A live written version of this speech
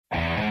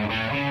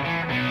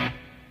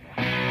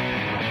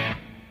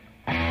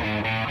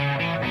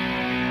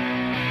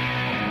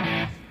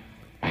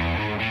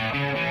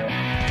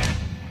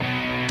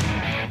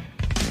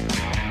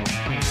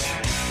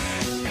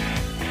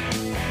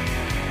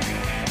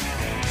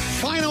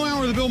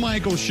hour of the Bill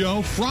Michaels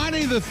Show,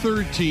 Friday the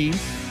 13th.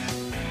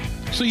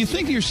 So you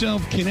think to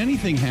yourself, can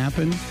anything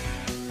happen?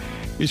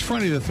 Is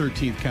Friday the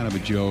 13th kind of a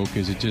joke?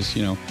 Is it just,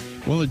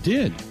 well, it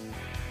did.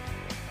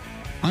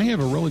 I have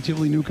a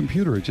relatively new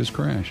computer. It just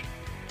crashed.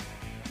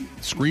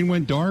 Screen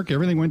went dark.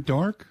 Everything went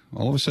dark.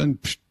 All of a sudden,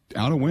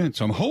 out it went.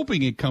 So I'm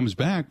hoping it comes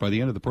back by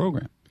the end of the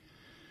program.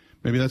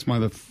 Maybe that's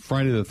the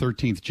Friday the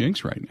 13th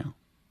jinx right now.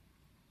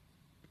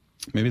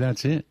 Maybe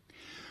that's it.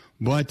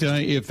 But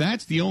if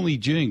that's the only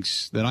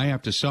jinx that I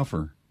have to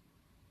suffer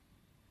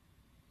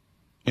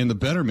in the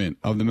betterment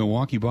of the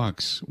Milwaukee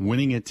Bucks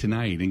winning it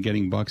tonight and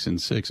getting Bucks in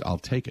 6, I'll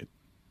take it.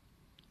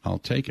 I'll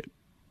take it.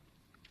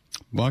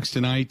 Bucks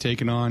tonight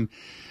taking on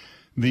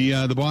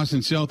the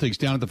Boston Celtics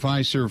down at the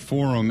Fiserv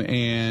Forum,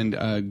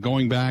 and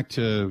going back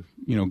to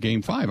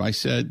Game 5, I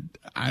said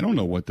I don't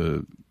know what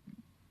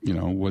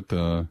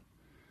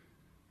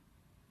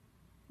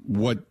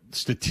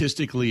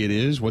statistically it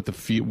is,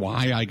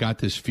 why I got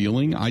this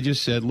feeling. I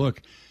just said,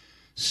 look,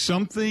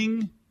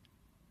 something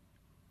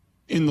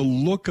in the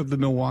look of the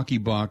Milwaukee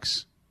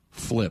Bucks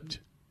flipped.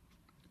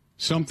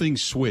 Something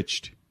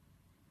switched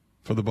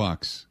for the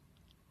Bucks.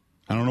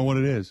 I don't know what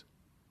it is.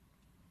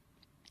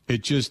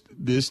 It just,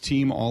 this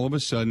team all of a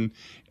sudden,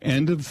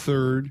 end of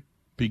third,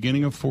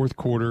 beginning of fourth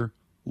quarter,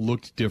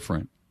 looked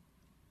different.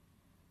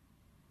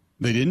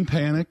 They didn't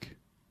panic.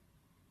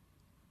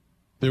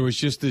 There was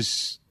just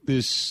this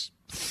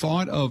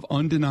thought of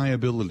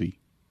undeniability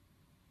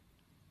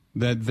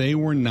that they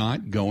were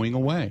not going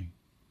away.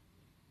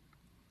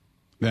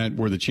 That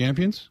we're the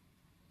champions.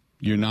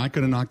 You're not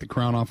going to knock the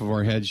crown off of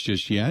our heads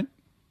just yet.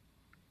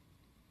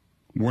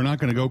 We're not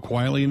going to go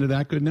quietly into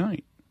that good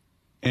night.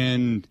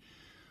 And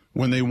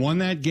when they won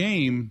that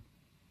game,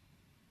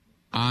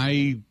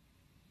 I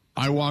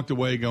walked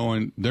away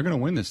going, they're going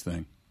to win this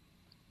thing.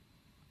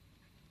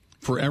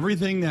 For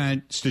everything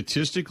that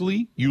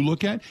statistically you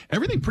look at,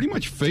 everything pretty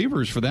much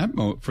favors for that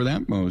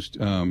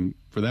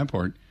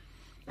part.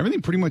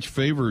 Everything pretty much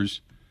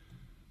favors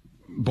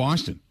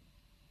Boston.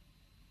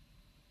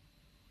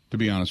 To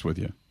be honest with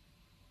you,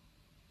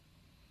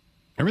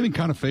 everything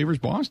kind of favors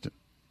Boston.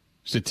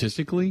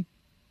 Statistically,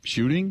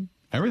 shooting,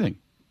 everything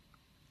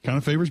kind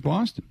of favors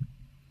Boston.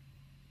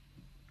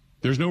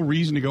 There's no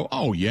reason to go,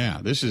 oh yeah,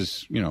 this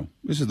is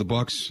the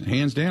Bucks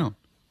hands down.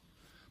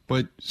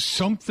 But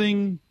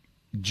something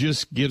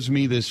just gives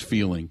me this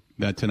feeling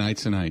that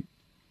tonight's the night.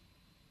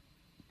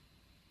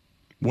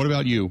 What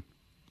about you?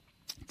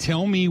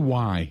 Tell me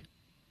why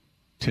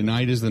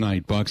tonight is the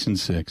night, Bucks in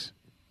 6.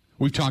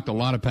 We've talked a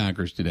lot of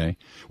Packers today.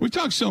 We've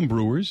talked some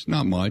Brewers,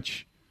 not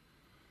much.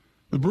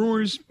 The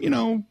Brewers,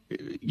 when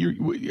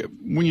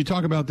you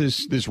talk about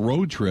this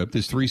road trip,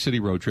 this 3-city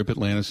road trip,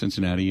 Atlanta,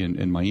 Cincinnati,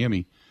 and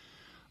Miami,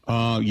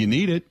 you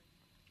need it.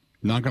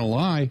 Not going to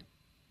lie.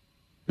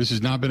 This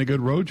has not been a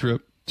good road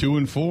trip.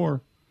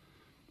 2-4.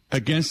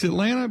 Against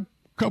Atlanta,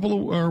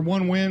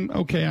 one win.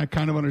 Okay, I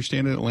kind of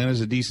understand it. Atlanta's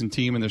a decent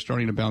team, and they're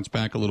starting to bounce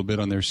back a little bit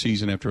on their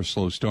season after a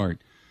slow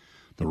start.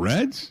 The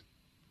Reds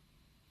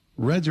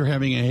are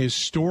having a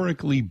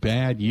historically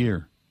bad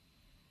year.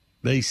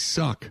 They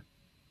suck.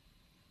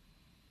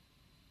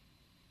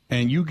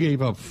 And you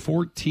gave up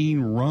 14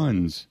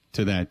 runs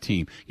to that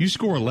team. You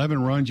score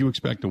 11 runs, you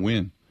expect to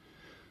win.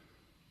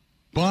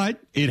 But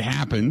it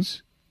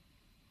happens.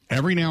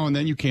 Every now and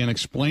then you can't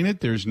explain it.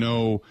 There's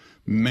no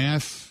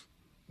math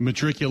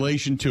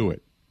matriculation to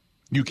it.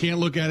 You can't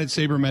look at it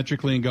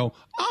sabermetrically and go,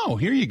 oh,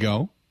 here you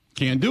go.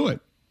 Can't do it.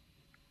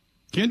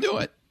 Can't do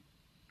it.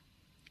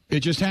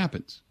 It just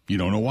happens. You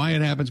don't know why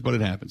it happens, but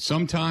it happens.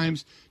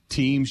 Sometimes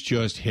teams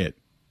just hit.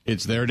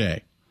 It's their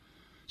day.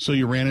 So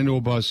you ran into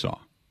a buzzsaw.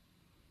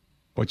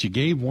 But you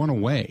gave one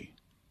away.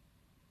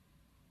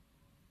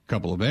 A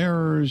couple of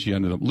errors. You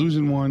ended up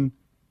losing one.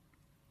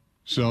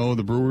 So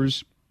the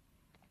Brewers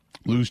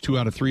lose 2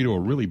 out of 3 to a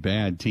really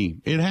bad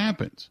team. It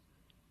happens.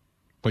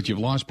 But you've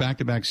lost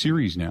back-to-back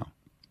series now.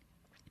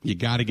 You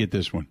got to get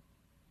this one.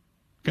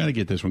 Got to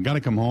get this one. Got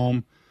to come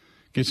home,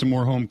 get some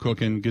more home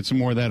cooking, get some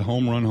more of that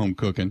home run home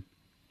cooking,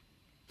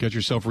 get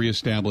yourself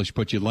reestablished.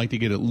 But you'd like to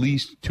get at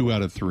least 2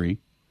 out of 3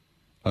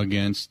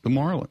 against the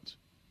Marlins.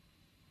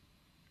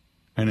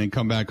 And then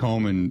come back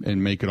home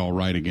and make it all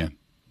right again.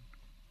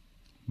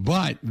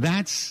 But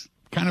that's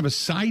kind of a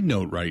side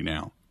note right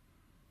now,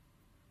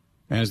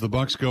 as the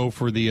Bucks go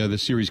for the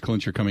series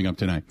clincher coming up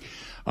tonight.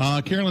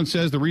 Carolyn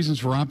says the reasons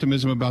for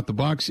optimism about the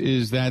Bucks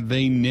is that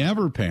they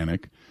never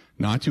panic,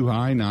 not too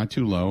high, not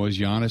too low. As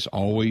Giannis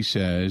always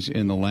says,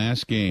 in the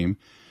last game,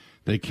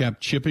 they kept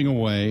chipping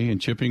away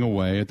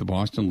at the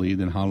Boston lead,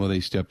 then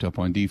Holiday stepped up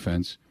on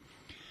defense.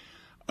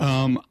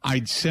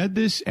 I'd said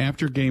this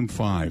after Game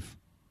 5,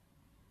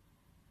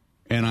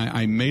 and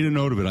I made a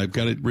note of it. I've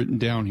got it written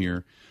down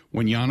here.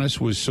 When Giannis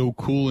was so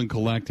cool and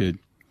collected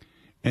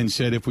and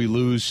said, if we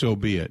lose, so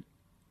be it.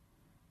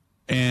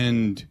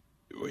 And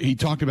he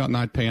talked about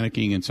not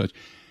panicking and such.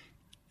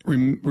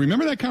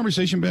 Remember that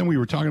conversation, Ben? We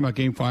were talking about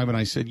Game 5, and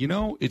I said,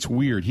 it's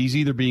weird. He's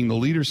either being the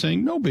leader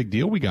saying, no big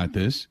deal, we got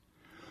this,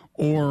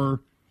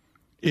 or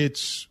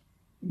it's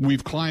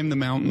we've climbed the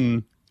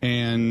mountain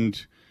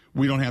and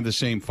we don't have the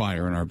same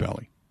fire in our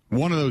belly.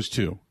 One of those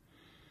two.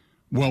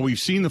 Well, we've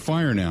seen the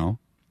fire now.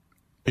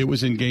 It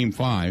was in Game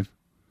 5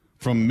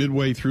 from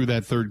midway through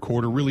that third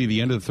quarter, really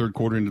the end of the third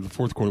quarter into the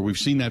fourth quarter. We've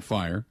seen that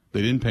fire.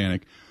 They didn't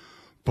panic.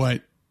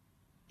 But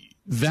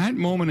that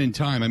moment in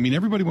time, I mean,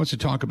 everybody wants to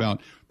talk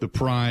about the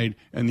pride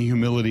and the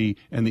humility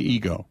and the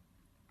ego.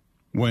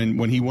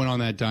 When he went on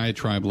that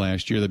diatribe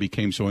last year that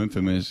became so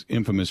infamous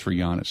for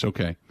Giannis.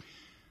 Okay.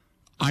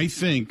 I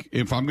think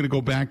if I'm going to go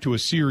back to a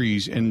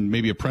series and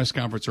maybe a press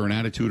conference or an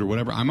attitude or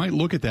whatever, I might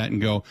look at that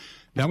and go,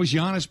 that was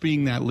Giannis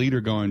being that leader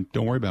going,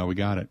 don't worry about it, we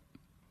got it.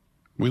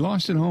 We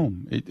lost at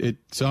home. It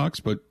sucks,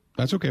 but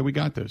that's okay, we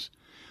got this.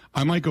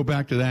 I might go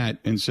back to that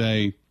and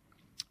say,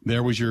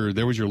 there was your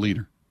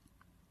leader.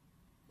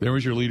 There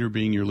was your leader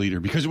being your leader.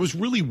 Because it was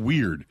really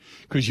weird.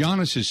 Because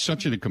Giannis is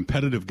such a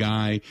competitive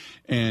guy,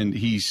 and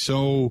he's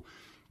so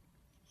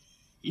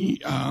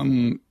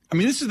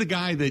this is the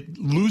guy that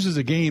loses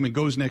a game and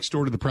goes next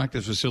door to the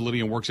practice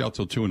facility and works out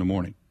till 2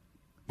 a.m.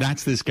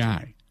 That's this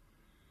guy.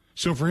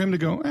 So for him to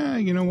go,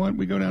 you know what?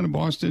 We go down to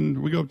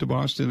Boston. We go up to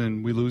Boston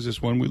and we lose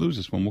this one. We lose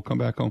this one. We'll come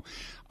back home.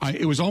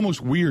 It was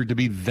almost weird to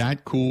be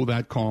that cool,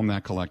 that calm,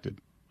 that collected.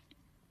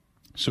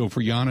 So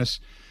for Giannis,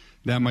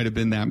 that might have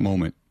been that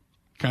moment.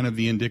 Kind of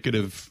the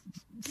indicative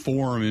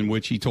form in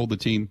which he told the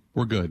team,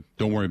 we're good.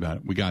 Don't worry about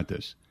it. We got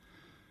this.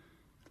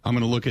 I'm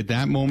going to look at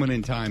that moment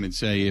in time and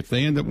say, if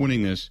they end up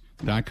winning this,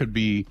 that could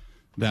be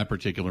that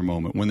particular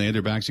moment when they had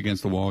their backs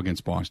against the wall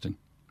against Boston.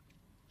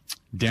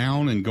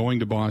 Down and going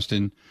to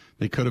Boston,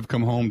 they could have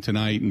come home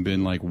tonight and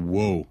been like,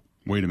 whoa,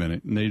 wait a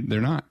minute. And they're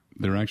not.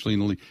 They're actually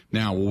in the lead.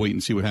 Now, we'll wait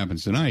and see what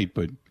happens tonight,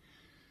 but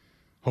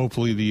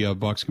hopefully the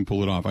Bucks can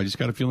pull it off. I just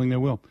got a feeling they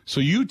will.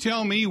 So you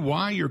tell me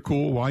why you're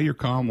cool, why you're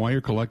calm, why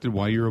you're collected,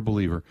 why you're a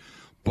believer.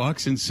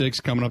 Bucks and 6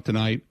 coming up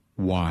tonight.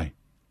 Why?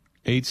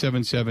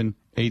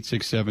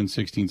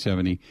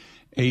 877-867-1670.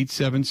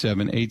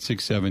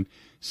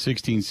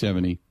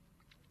 877-867-1670.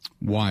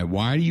 Why?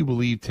 Why do you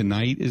believe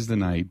tonight is the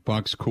night?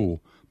 Bucks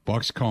cool,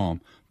 Bucks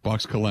calm,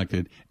 Bucks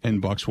collected,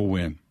 and Bucks will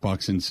win.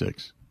 Bucks and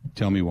 6.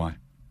 Tell me why.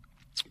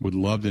 Would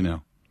love to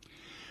know.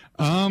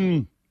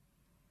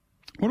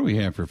 What do we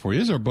have for you?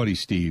 This is our buddy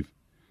Steve.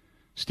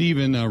 Steve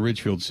in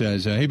Ridgefield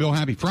says, hey, Bill,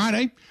 happy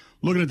Friday.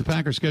 Looking at the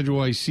Packers schedule,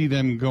 I see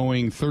them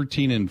going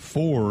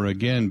 13-4,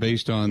 again,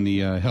 based on the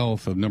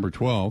health of number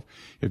 12.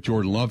 If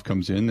Jordan Love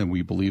comes in, then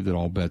we believe that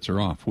all bets are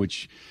off,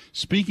 which,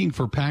 speaking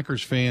for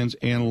Packers fans,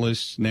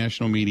 analysts,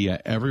 national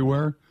media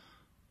everywhere,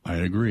 I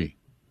agree.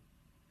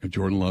 If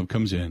Jordan Love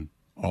comes in,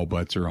 all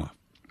bets are off.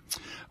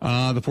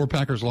 The 4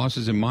 Packers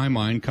losses, in my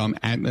mind, come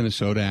at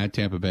Minnesota, at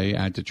Tampa Bay,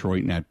 at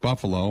Detroit, and at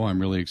Buffalo.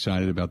 I'm really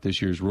excited about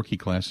this year's rookie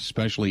class,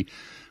 especially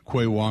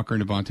Quay Walker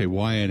and Devontae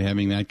Wyatt.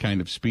 Having that kind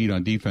of speed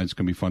on defense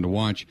can be fun to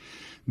watch.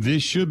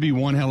 This should be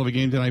one hell of a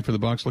game tonight for the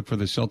Bucks. Look for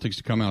the Celtics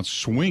to come out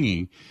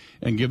swinging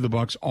and give the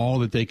Bucks all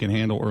that they can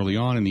handle early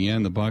on. In the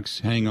end, the Bucks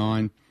hang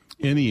on.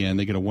 In the end,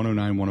 they get a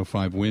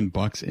 109-105 win.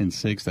 Bucks and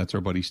 6. That's our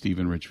buddy Steve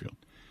in Ridgefield.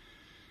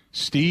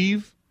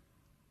 Steve,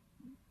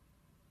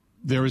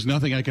 there is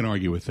nothing I can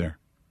argue with there.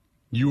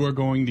 You are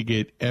going to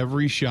get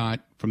every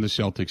shot from the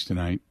Celtics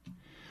tonight,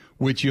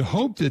 which you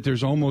hope that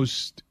there's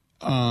almost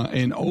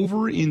an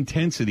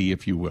over-intensity,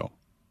 if you will,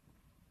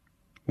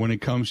 when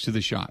it comes to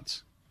the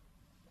shots.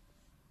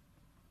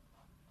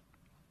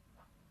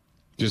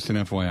 Just an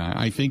FYI.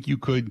 I think you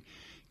could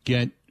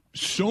get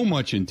so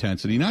much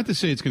intensity. Not to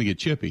say it's going to get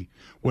chippy.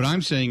 What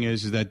I'm saying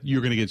is that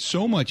you're going to get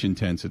so much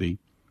intensity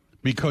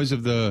because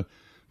of the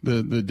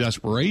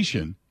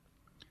desperation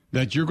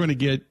that you're going to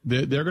get,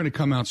 they're going to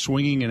come out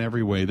swinging in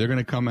every way. They're going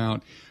to come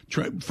out,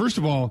 first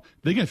of all,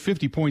 they got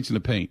 50 points in the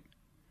paint.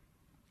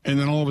 And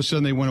then all of a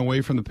sudden they went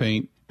away from the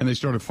paint and they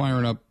started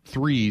firing up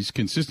threes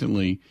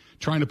consistently,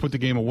 trying to put the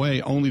game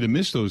away, only to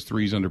miss those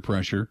threes under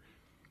pressure,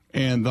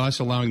 and thus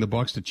allowing the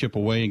Bucks to chip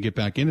away and get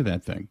back into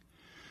that thing.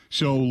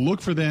 So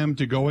look for them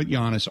to go at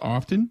Giannis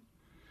often,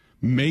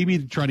 maybe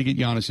to try to get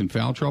Giannis in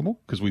foul trouble,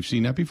 because we've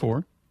seen that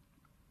before.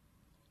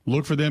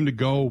 Look for them to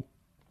go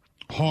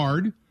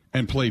hard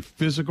and play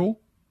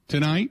physical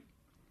tonight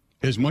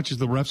as much as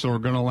the refs are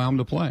going to allow them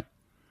to play.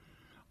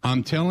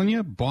 I'm telling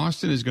you,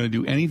 Boston is going to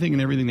do anything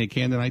and everything they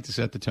can tonight to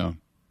set the tone.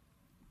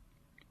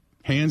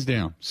 Hands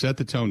down, set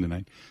the tone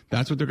tonight.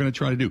 That's what they're going to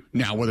try to do.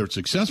 Now, whether it's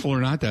successful or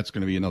not, that's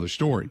going to be another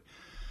story.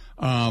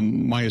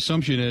 My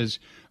assumption is,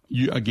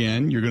 you're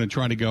going to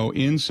try to go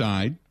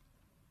inside,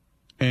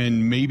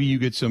 and maybe you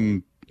get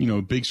some,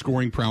 big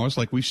scoring prowess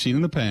like we've seen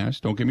in the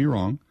past. Don't get me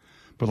wrong,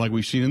 but like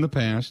we've seen in the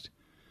past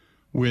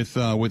with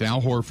Al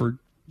Horford,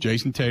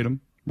 Jason Tatum.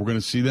 We're going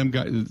to see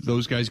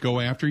those guys go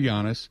after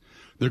Giannis.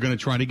 They're going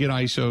to try to get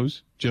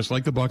ISOs, just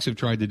like the Bucks have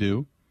tried to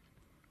do.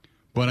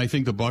 But I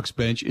think the Bucks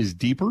bench is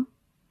deeper.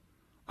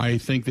 I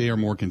think they are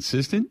more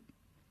consistent.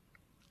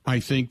 I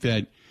think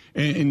that,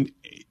 and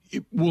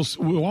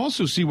we'll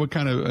also see what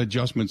kind of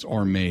adjustments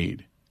are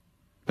made.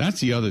 That's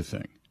the other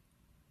thing.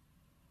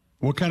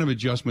 What kind of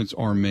adjustments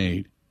are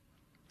made?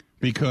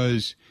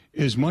 Because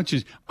as much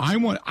as I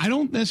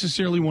don't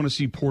necessarily want to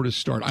see Portis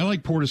start. I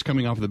like Portis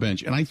coming off the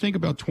bench, and I think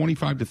about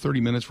 25 to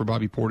 30 minutes for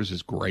Bobby Portis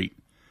is great.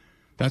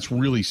 That's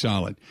really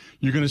solid.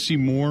 You're going to see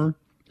more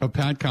of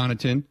Pat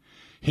Connaughton,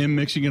 him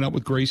mixing it up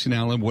with Grayson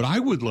Allen. What I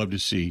would love to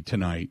see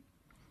tonight,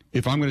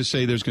 if I'm going to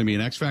say there's going to be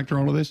an X factor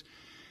on all of this,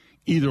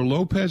 either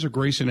Lopez or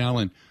Grayson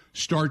Allen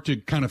start to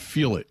kind of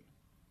feel it.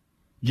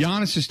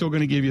 Giannis is still going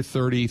to give you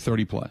 30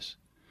 plus.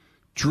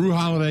 Drew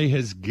Holiday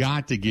has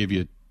got to give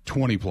you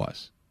 20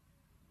 plus.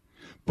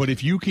 But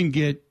if you can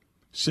get,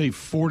 say,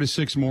 4 to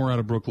 6 more out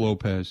of Brook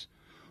Lopez,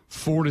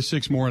 4 to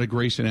 6 more out of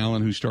Grayson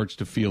Allen, who starts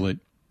to feel it,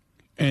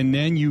 and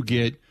then you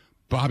get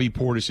Bobby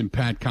Portis and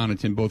Pat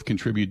Connaughton both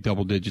contribute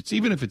double digits,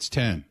 even if it's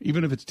 10,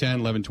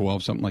 11,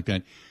 12, something like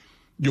that,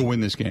 you'll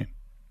win this game.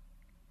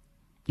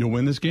 You'll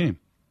win this game.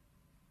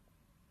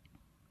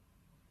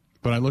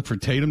 But I look for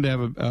Tatum to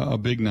have a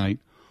big night.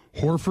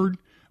 Horford,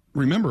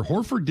 remember,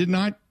 Horford did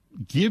not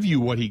give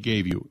you what he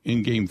gave you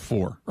in Game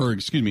 4,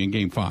 in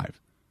Game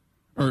 5,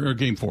 or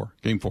Game 4.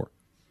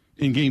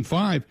 In Game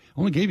 5,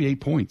 only gave you 8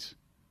 points.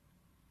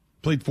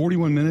 Played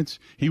 41 minutes.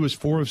 He was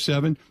 4 of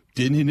 7.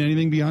 Didn't hit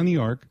anything beyond the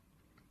arc.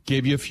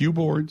 Gave you a few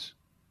boards.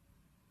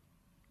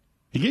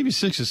 He gave you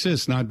 6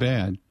 assists, not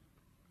bad.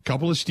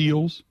 Couple of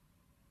steals.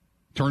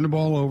 Turned the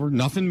ball over.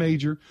 Nothing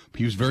major. But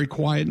he was very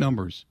quiet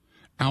numbers.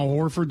 Al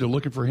Horford, they're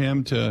looking for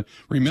him to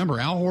remember.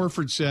 Al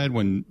Horford said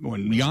when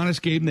Giannis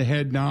gave him the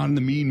head nod and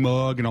the mean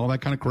mug and all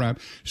that kind of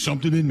crap,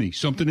 something in me.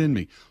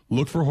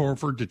 Look for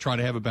Horford to try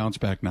to have a bounce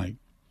back night.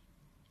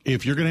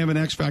 If you're going to have an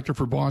X factor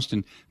for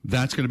Boston,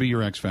 that's going to be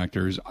your X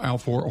factor. Is Al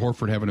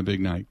Horford having a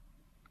big night?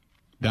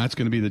 That's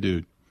going to be the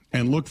dude.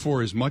 And look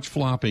for as much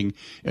flopping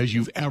as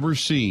you've ever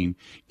seen,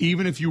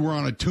 even if you were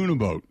on a tuna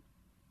boat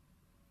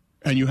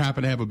and you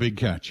happen to have a big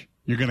catch.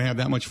 You're going to have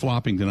that much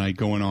flopping tonight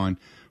going on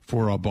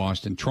for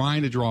Boston,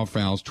 trying to draw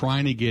fouls,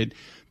 trying to get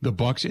the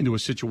Bucks into a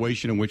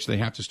situation in which they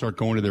have to start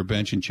going to their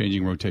bench and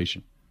changing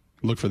rotation.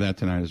 Look for that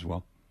tonight as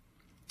well.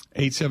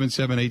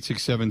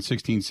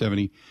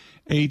 877-867-1670.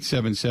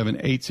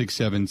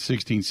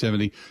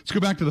 877-867-1670. Let's go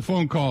back to the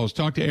phone calls.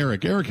 Talk to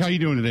Eric. Eric, how you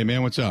doing today,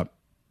 man? What's up?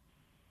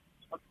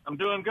 I'm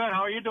doing good.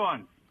 How are you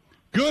doing?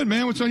 Good,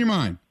 man. What's on your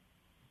mind?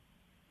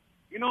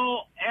 You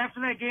know, after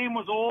that game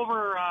was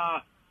over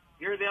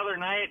here the other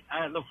night,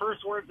 the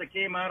first words that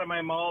came out of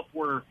my mouth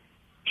were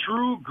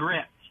true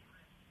grit.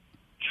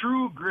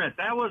 True grit.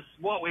 That was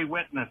what we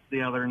witnessed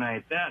the other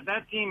night.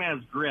 That team has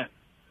grit,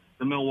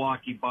 the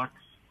Milwaukee Bucks.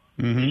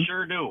 Mm-hmm. They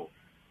sure do.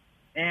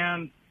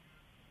 And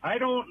I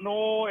don't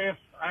know if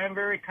I'm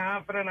very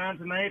confident on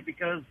tonight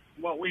because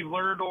what we've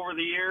learned over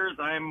the years,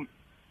 I am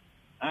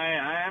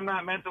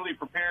not mentally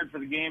prepared for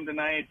the game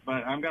tonight,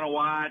 but I'm going to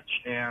watch,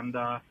 and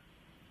I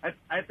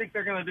think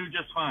they're going to do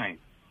just fine.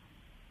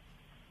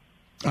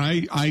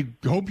 I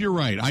hope you're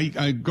right.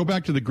 I go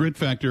back to the grit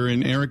factor,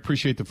 and Eric,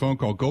 appreciate the phone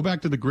call. Go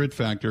back to the grit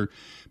factor.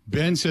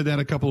 Ben said that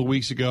a couple of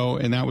weeks ago,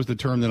 and that was the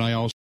term that I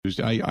also used.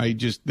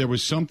 There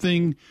was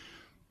something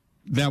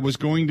that was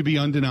going to be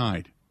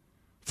undenied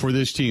for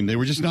this team. They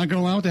were just not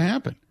going to allow it to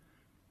happen.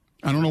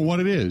 I don't know what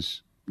it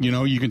is. You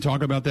know, you can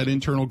talk about that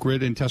internal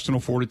grit, intestinal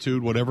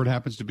fortitude, whatever it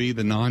happens to be,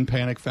 the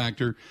non-panic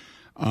factor,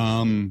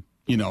 led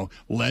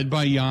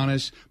by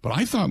Giannis. But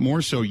I thought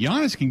more so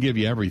Giannis can give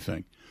you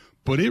everything.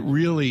 But it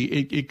really,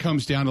 it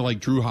comes down to like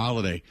Drew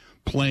Holiday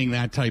playing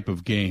that type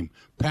of game,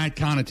 Pat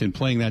Connaughton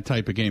playing that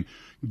type of game,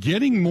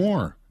 getting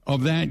more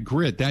of that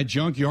grit, that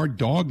junkyard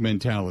dog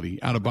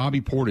mentality out of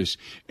Bobby Portis.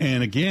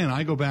 And again,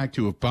 I go back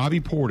to if Bobby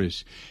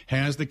Portis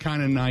has the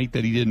kind of night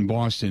that he did in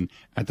Boston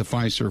at the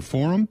Fiserv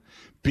Forum,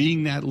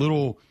 being that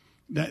little,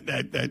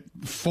 that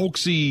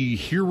folksy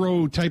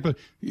hero type of,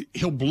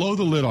 he'll blow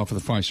the lid off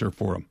of the Fiserv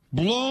Forum.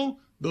 Blow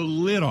the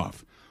lid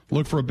off.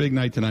 Look for a big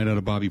night tonight out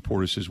of Bobby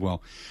Portis as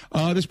well.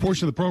 This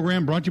portion of the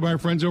program brought to you by our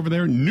friends over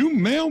there, New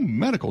Mail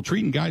Medical,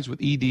 treating guys with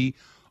ED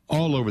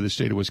all over the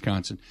state of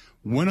Wisconsin.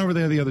 Went over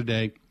there the other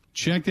day,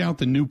 checked out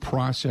the new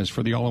process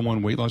for the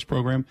all-in-one weight loss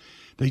program.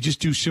 They just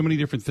do so many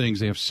different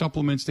things. They have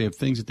supplements. They have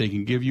things that they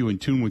can give you in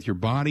tune with your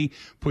body,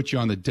 put you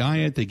on the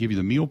diet. They give you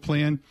the meal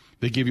plan.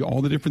 They give you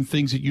all the different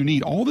things that you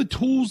need, all the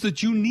tools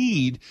that you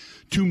need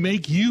to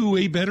make you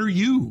a better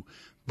you.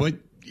 But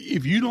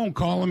if you don't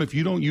call them, if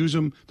you don't use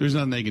them, there's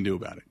nothing they can do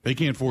about it. They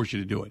can't force you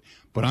to do it.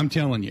 But I'm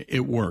telling you,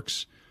 it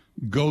works.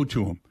 Go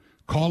to them.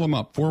 Call them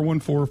up,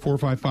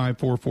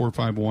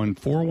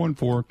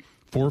 414-455-4451,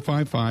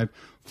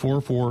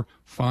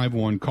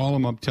 414-455-4451. Call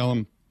them up. Tell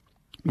them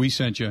we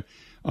sent you.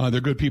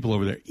 They're good people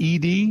over there.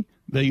 ED,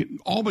 they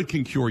all but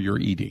can cure your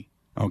ED.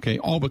 Okay?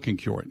 All but can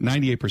cure it.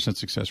 98%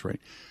 success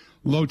rate.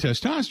 Low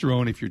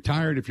testosterone, if you're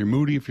tired, if you're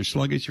moody, if you're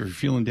sluggish, if you're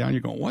feeling down,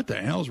 you're going, what the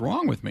hell's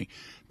wrong with me?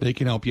 They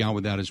can help you out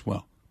with that as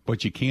well.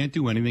 But you can't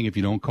do anything if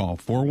you don't call.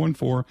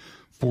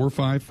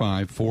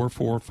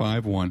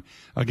 414-455-4451.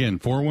 Again,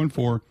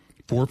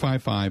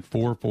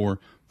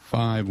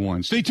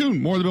 414-455-4451. Stay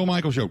tuned. More of the Bill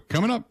Michaels Show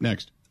coming up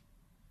next.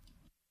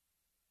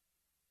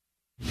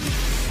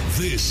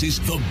 This is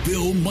the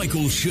Bill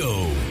Michaels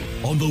Show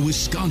on the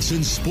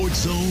Wisconsin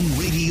Sports Zone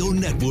Radio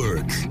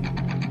Network.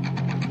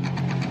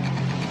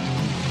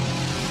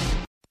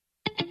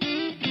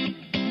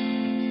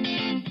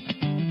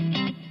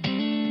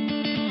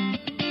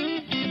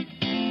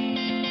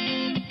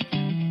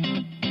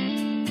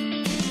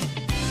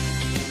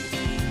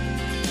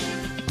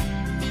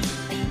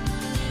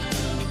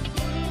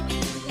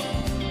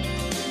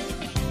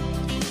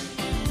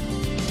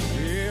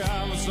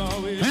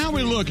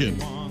 looking?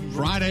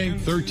 Friday,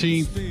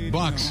 13th,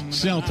 Bucks,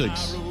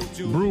 Celtics,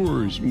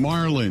 Brewers,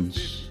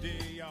 Marlins,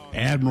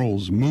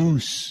 Admirals,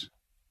 Moose.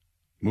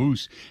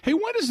 Hey,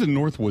 when does the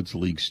Northwoods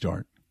League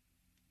start?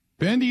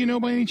 Ben, do you know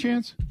by any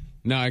chance?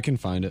 No, I can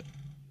find it.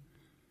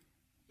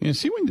 Yeah,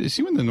 see when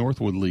the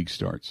Northwood League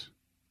starts.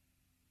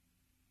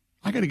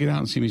 I got to get out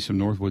and see me some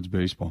Northwoods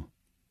baseball.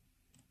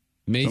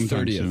 May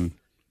sometime 30th. Soon.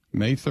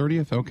 May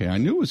 30th? Okay, I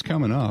knew it was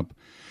coming up.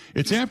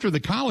 It's after the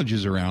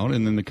colleges are out,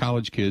 and then the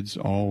college kids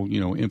all,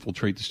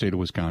 infiltrate the state of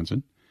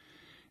Wisconsin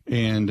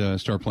and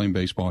start playing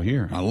baseball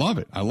here. I love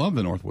it. I love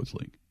the Northwoods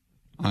League.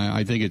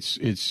 I think it's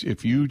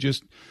if you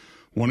just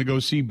want to go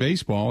see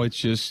baseball, it's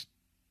just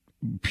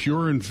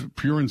pure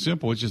and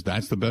simple. It's just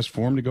that's the best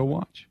form to go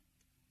watch.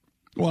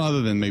 Well,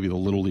 other than maybe the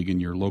Little League in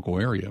your local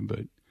area,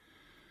 but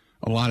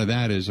a lot of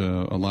that is a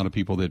lot of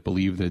people that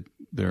believe that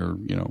they're,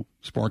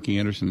 Sparky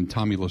Anderson and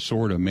Tommy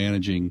Lasorda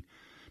managing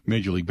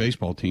Major League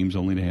Baseball teams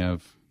only to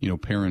have,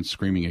 parents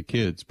screaming at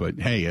kids. But,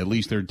 hey, at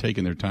least they're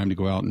taking their time to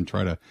go out and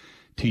try to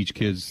teach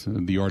kids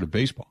the art of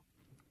baseball,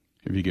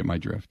 if you get my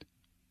drift.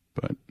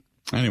 But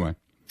anyway,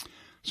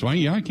 so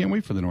I can't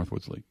wait for the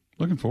Northwoods League.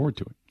 Looking forward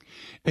to it.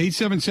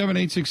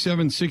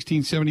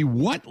 877-867-1670.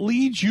 What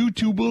leads you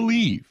to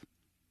believe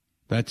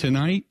that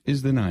tonight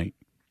is the night?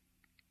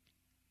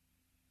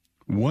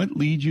 What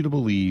leads you to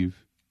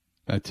believe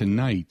that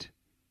tonight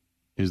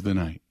is the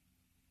night?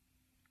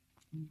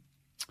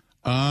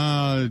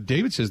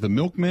 David says the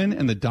Milkmen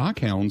and the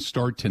Dockhounds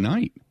start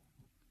tonight.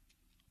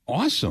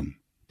 Awesome.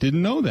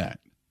 Didn't know that.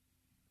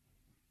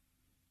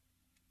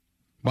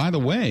 By the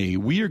way,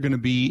 we are going to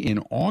be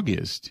in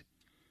August.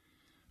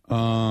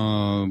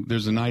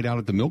 There's a night out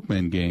at the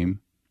Milkmen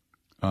game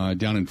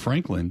down in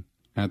Franklin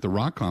at the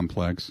Rock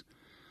Complex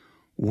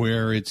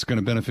where it's going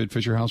to benefit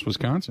Fisher House,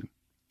 Wisconsin.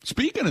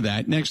 Speaking of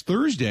that, next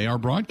Thursday, our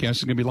broadcast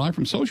is going to be live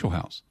from Social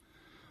House.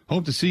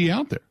 Hope to see you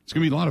out there. It's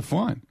going to be a lot of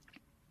fun.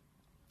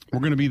 We're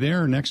going to be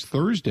there next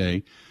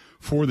Thursday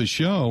for the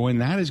show,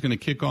 and that is going to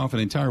kick off an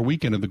entire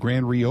weekend of the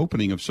grand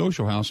reopening of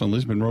Social House on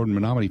Lisbon Road in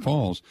Menominee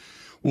Falls.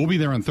 We'll be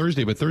there on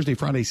Thursday, but Thursday,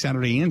 Friday,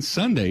 Saturday, and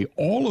Sunday,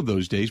 all of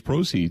those days,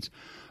 proceeds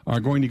are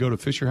going to go to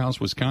Fisher House,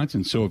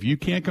 Wisconsin. So if you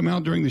can't come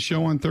out during the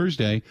show on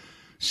Thursday,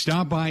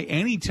 stop by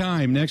any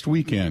time next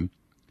weekend.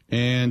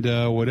 And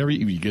whatever,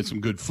 you get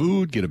some good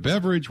food, get a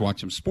beverage,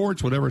 watch some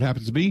sports, whatever it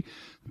happens to be.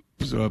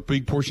 So a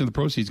big portion of the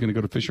proceeds is going to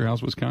go to Fisher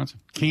House, Wisconsin.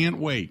 Can't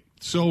wait.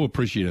 So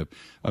appreciative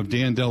of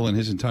Dan Dell and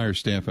his entire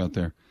staff out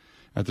there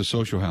at the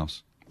Social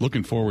House.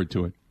 Looking forward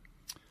to it.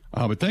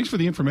 But thanks for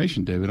the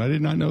information, David. I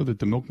did not know that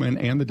the Milkmen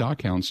and the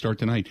Dockhounds start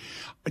tonight.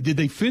 Did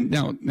they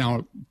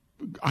now,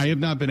 I have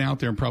not been out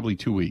there in probably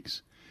 2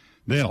 weeks.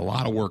 They had a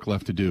lot of work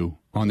left to do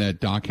on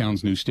that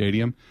Dockhounds new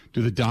stadium.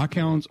 Do the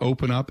Dockhounds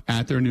open up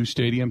at their new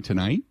stadium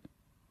tonight?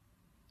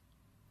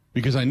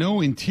 Because I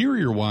know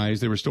interior-wise,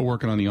 they were still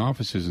working on the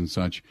offices and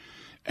such.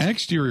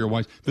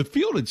 Exterior-wise, the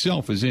field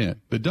itself is in.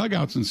 The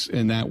dugouts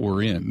and that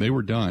were in. They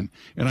were done.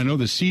 And I know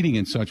the seating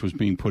and such was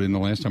being put in the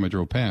last time I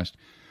drove past.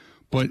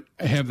 But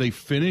have they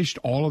finished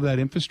all of that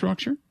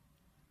infrastructure?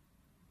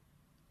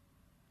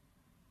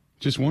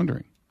 Just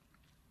wondering.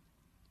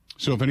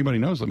 So if anybody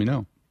knows, let me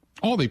know.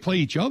 Oh, they play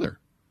each other.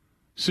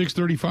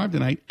 6:35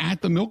 tonight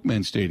at the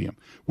Milkmen Stadium,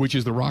 which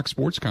is the Rock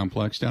Sports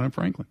Complex down in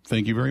Franklin.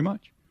 Thank you very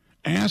much.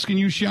 Ask and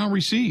you shall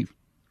receive.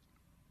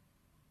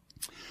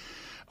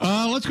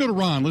 Let's go to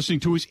Ron, listening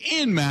to us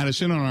in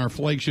Madison on our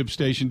flagship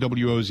station,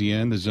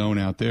 WOZN, the Zone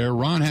out there.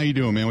 Ron, how you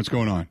doing, man? What's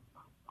going on?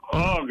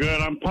 Oh,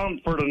 good. I'm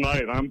pumped for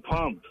tonight. I'm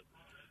pumped.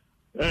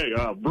 Hey,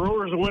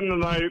 Brewers win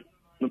tonight.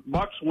 The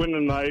Bucks win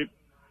tonight.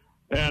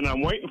 And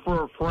I'm waiting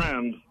for a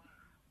friend.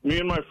 Me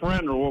and my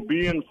friend will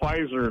be in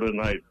Pfizer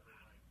tonight.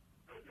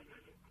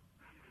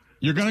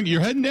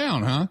 You're heading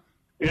down, huh?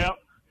 Yep.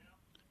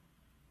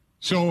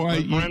 So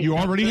you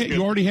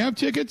already have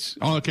tickets?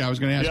 Oh, okay. I was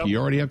going to ask you. You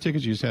already have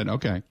tickets? You said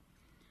okay.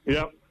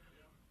 Yep.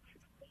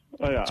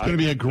 Oh, yeah. It's going to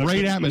be a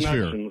great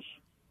atmosphere.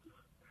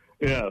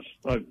 Yes.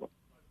 The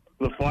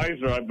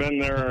Pfizer, I've been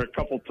there a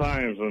couple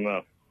times, and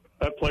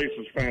that place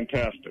is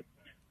fantastic.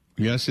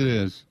 Yes, it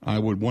is. I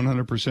would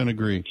 100%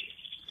 agree.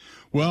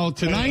 Well,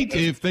 tonight,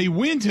 if they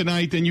win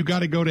tonight, then you got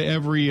to go to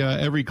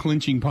every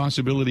clinching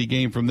possibility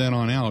game from then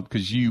on out,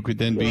 because you could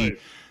then be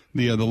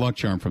the luck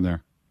charm from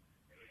there.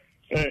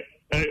 Hey,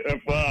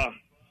 if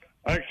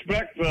I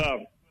expect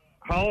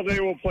Holiday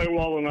will play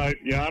well tonight.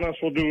 Giannis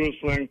will do his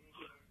thing.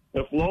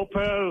 If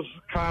Lopez,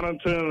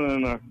 Connaughton,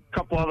 and a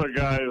couple other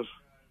guys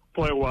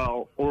play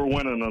well, we're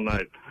winning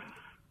tonight.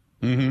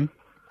 Mm-hmm.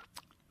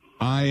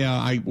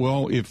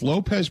 Well, if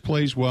Lopez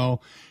plays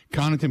well,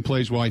 Connaughton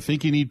plays well, I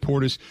think you need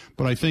Portis,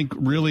 but I think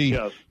really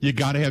you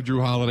got to have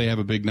Drew Holiday have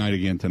a big night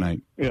again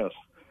tonight. Yes.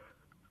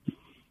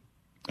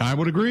 I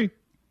would agree.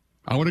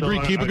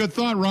 Keep a good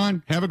thought,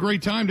 Ron. Have a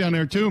great time down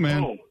there too,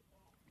 man. Oh,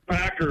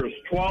 Packers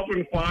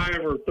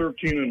 12-5 or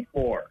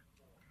 13-4.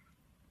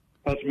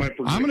 That's my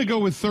prediction. I'm going to go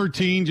with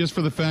 13 just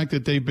for the fact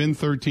that they've been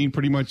 13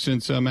 pretty much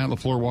since Matt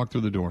LaFleur walked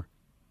through the door.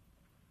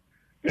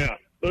 Yeah,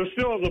 they're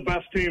still the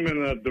best team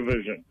in the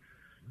division.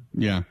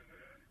 Yeah.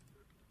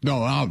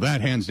 No,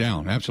 that hands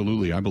down.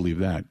 Absolutely. I believe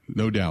that.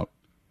 No doubt.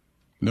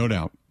 No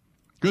doubt.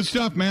 Good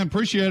stuff, man.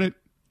 Appreciate it.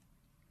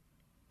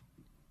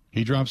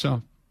 He drops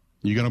off.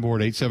 You got on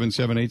board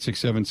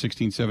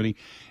 877-867-1670.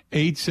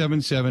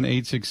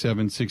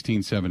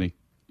 877-867-1670.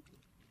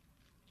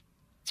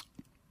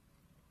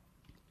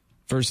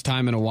 First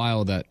time in a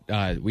while that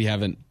we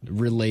haven't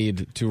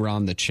relayed to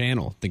Ron the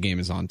channel the game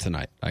is on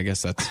tonight. I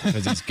guess that's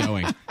because he's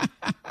going.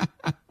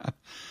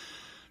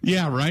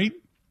 Yeah, right?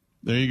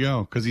 There you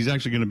go. Because he's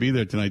actually going to be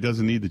there tonight.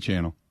 Doesn't need the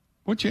channel.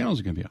 What channel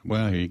is it going to be on?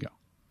 Well, here you go.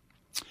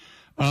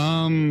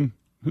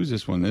 Who's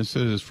this one? This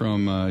is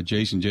from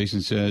Jason.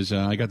 Jason says,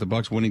 I got the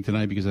Bucks winning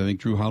tonight because I think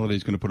Drew Holiday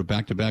is going to put a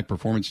back-to-back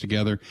performance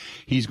together.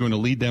 He's going to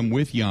lead them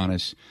with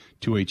Giannis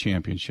to a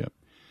championship.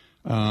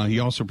 He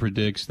also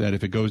predicts that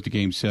if it goes to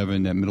Game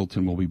 7, that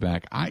Middleton will be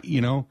back.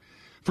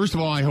 First of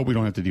all, I hope we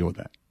don't have to deal with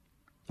that.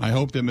 I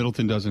hope that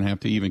Middleton doesn't have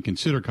to even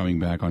consider coming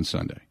back on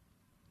Sunday.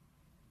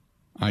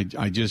 I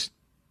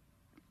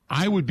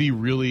would be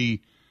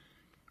really,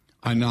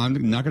 I'm not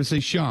going to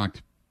say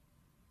shocked,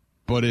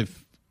 but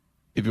if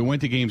it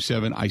went to Game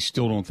 7, I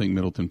still don't think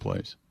Middleton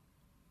plays.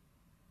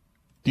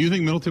 Do you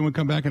think Middleton would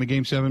come back in a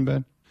Game 7,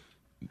 Ben?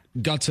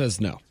 Gut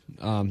says no.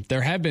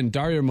 There have been,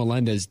 Dario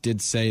Melendez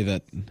did say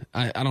that,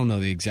 I don't know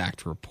the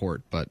exact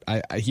report, but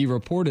he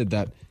reported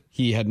that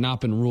he had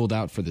not been ruled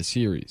out for the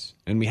series,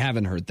 and we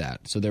haven't heard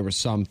that. So there was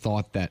some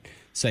thought that,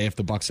 say, if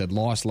the Bucks had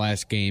lost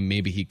last game,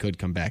 maybe he could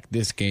come back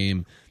this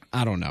game.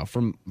 I don't know.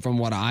 From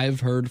what I've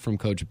heard from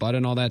Coach Bud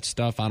and all that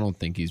stuff, I don't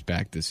think he's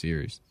back this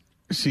series.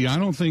 See, I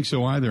don't think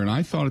so either, and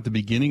I thought at the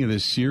beginning of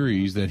this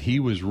series that he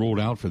was ruled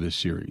out for this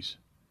series.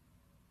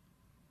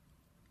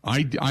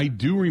 I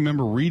do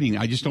remember reading.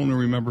 I just don't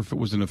remember if it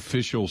was an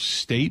official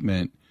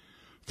statement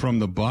from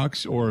the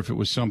Bucks or if it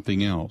was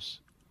something else.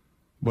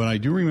 But I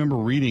do remember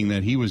reading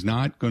that he was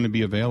not going to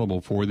be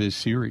available for this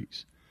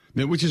series,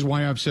 which is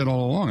why I've said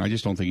all along, I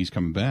just don't think he's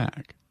coming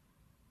back.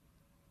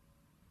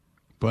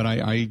 But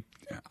I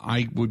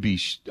would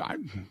be,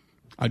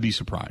 I'd be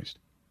surprised.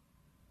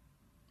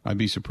 I'd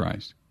be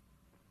surprised.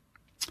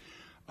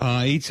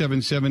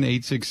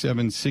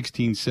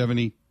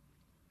 877-867-1670.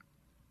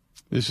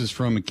 This is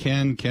from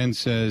Ken. Ken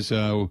says,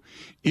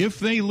 if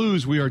they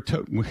lose, we're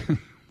totally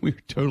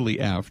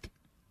effed.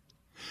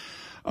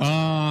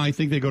 I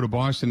think they go to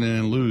Boston and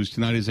then lose.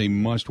 Tonight is a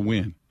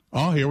must-win.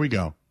 Oh, here we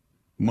go.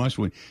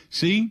 Must-win.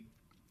 See,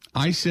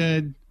 I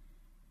said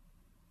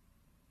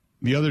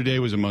the other day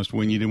was a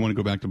must-win. You didn't want to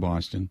go back to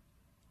Boston.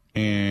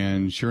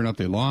 And sure enough,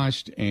 they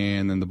lost,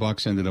 and then the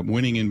Bucks ended up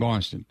winning in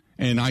Boston.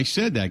 And I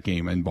said that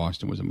game in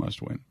Boston was a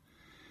must-win.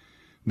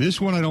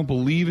 This one I don't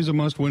believe is a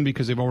must-win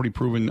because they've already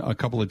proven a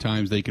couple of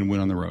times they can win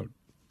on the road.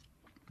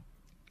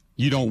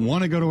 You don't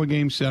want to go to a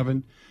Game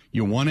 7.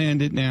 You want to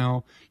end it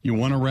now. You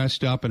want to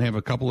rest up and have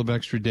a couple of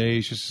extra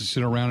days just to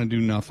sit around and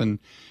do nothing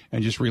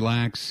and just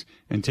relax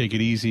and take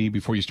it easy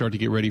before you start to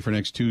get ready for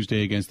next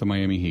Tuesday against the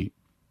Miami Heat.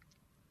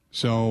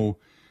 So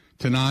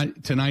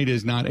tonight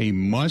is not a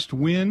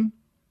must-win,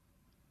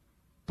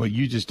 but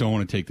you just don't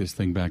want to take this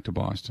thing back to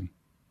Boston.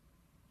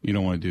 You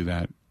don't want to do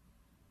that.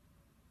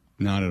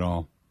 Not at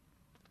all.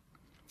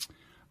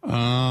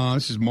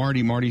 This is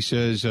Marty. Marty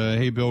says,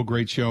 hey, Bill,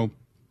 great show.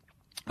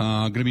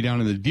 Going to be down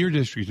in the Deer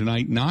District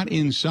tonight, not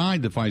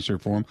inside the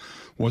Fiserv Forum.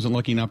 Wasn't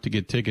lucky enough to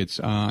get tickets.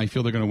 I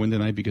feel they're going to win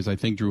tonight because I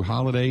think Drew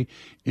Holiday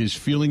is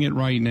feeling it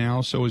right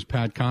now. So is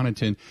Pat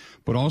Connaughton,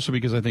 but also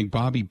because I think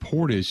Bobby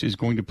Portis is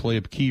going to play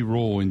a key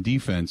role in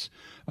defense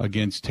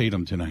against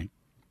Tatum tonight.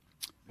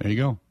 There you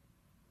go.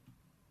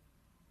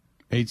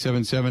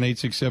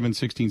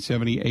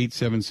 877-867-1670,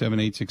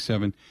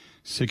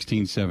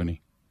 877-867-1670.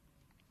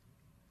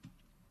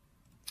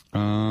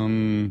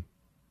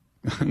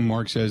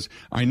 Mark says,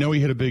 I know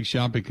he hit a big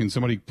shot, but can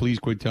somebody please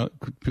tell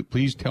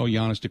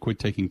Giannis to quit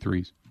taking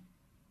threes?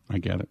 I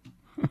get it.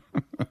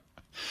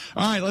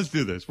 All right, let's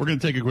do this. We're going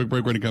to take a quick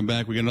break. We're going to come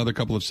back. We got another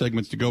couple of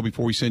segments to go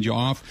before we send you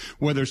off,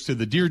 whether it's to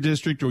the Deer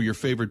District or your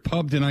favorite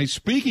pub tonight.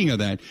 Speaking of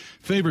that,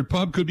 favorite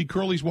pub could be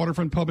Curly's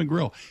Waterfront Pub and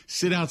Grill.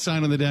 Sit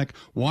outside on the deck,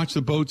 watch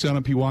the boats out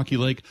on Pewaukee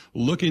Lake,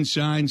 look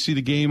inside and see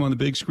the game on the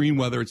big screen,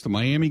 whether it's the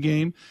Miami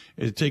game,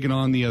 taking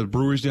on the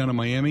Brewers down in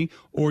Miami,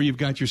 or you've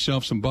got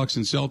yourself some Bucks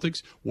and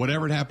Celtics.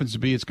 Whatever it happens to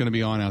be, it's going to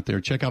be on out there.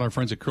 Check out our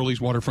friends at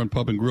Curly's Waterfront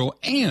Pub and Grill,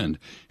 and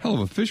hell of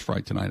a fish fry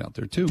tonight out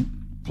there, too.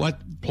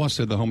 Plus,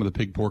 at the home of the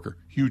Pig Porker.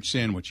 Huge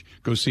sandwich.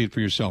 Go see it for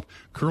yourself.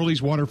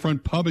 Curly's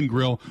Waterfront Pub and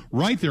Grill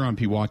right there on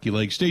Pewaukee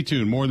Lake. Stay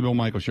tuned. More of the Bill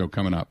Michaels Show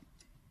coming up.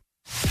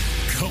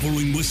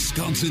 Covering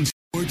Wisconsin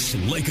sports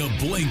like a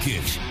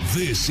blanket.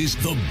 This is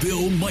the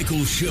Bill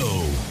Michaels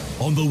Show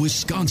on the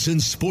Wisconsin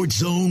Sports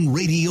Zone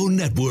Radio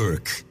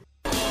Network.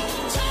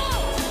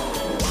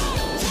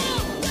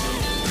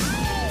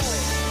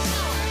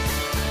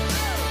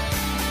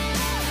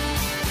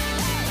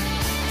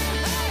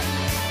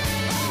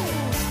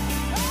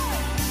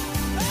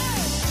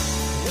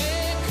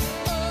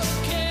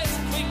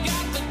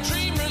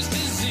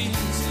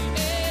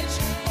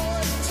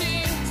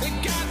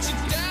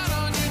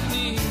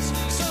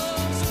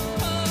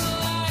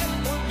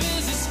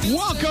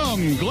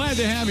 Welcome. Glad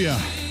to have you.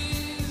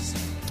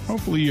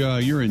 Hopefully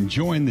you're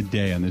enjoying the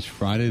day on this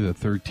Friday the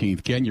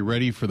 13th. Getting you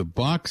ready for the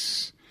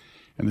Bucks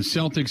and the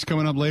Celtics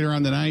coming up later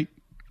on tonight.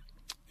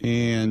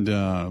 And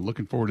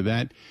looking forward to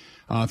that.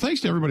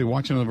 Thanks to everybody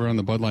watching over on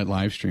the Bud Light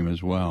live stream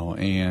as well.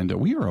 And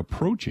we are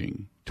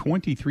approaching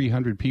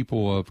 2,300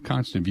 people of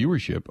constant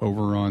viewership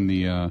over on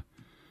the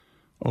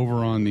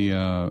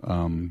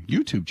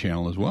YouTube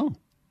channel as well.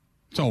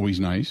 It's always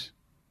nice.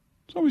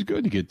 It's always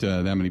good to get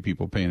that many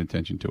people paying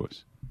attention to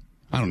us.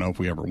 I don't know if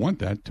we ever want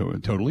that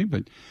totally,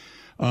 but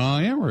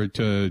yeah, we're at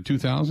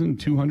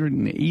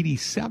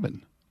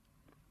 2,287.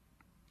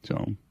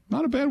 So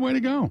not a bad way to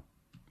go.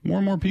 More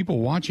and more people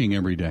watching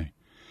every day.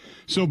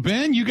 So,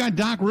 Ben, you got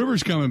Doc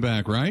Rivers coming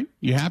back, right?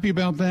 You happy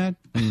about that?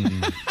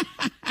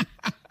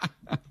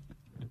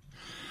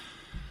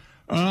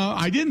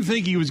 I didn't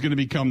think he was going to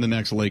become the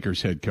next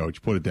Lakers head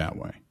coach, put it that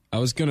way. I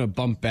was going to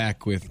bump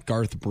back with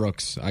Garth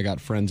Brooks. I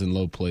got friends in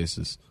low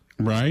places.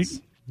 Right?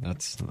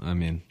 That's I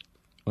mean,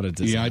 what a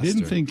disaster. Yeah, I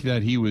didn't think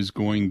that he was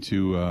going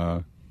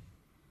to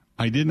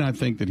I did not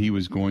think that he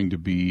was going to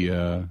be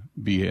the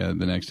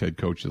next head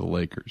coach of the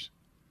Lakers.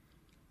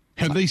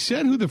 Have they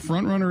said who the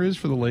front runner is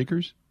for the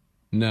Lakers?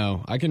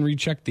 No, I can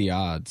recheck the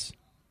odds,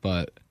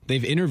 but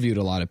they've interviewed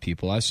a lot of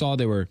people. I saw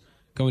they were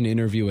going to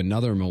interview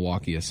another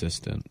Milwaukee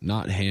assistant,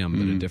 not Ham,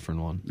 but a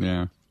different one.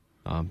 Yeah.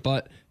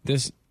 But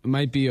this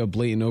might be a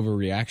blatant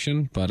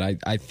overreaction, but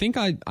I think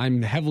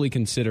I'm heavily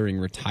considering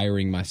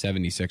retiring my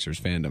 76ers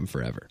fandom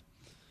forever.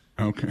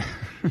 Okay.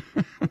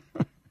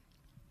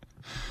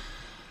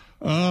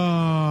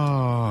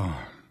 Oh,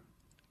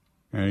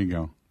 there you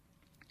go.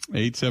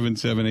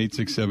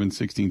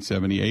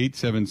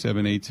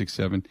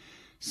 877-867-1670.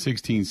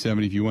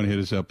 877-867-1670. If you want to hit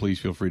us up, please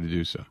feel free to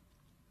do so.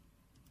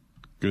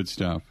 Good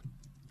stuff.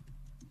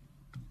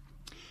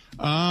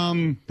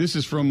 This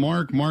is from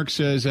Mark. Mark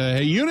says,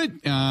 hey, Unit,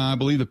 I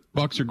believe the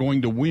Bucks are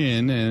going to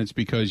win, and it's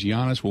because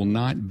Giannis will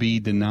not be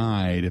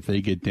denied. If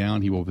they get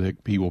down, he will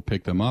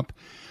pick them up.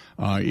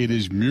 It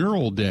is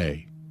Mural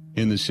Day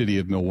in the city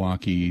of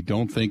Milwaukee.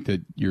 Don't think that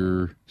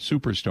your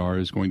superstar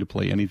is going to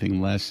play anything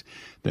less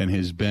than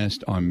his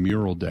best on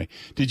Mural Day.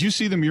 Did you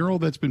see the mural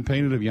that's been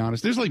painted of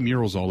Giannis? There's like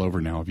murals all over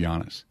now of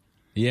Giannis.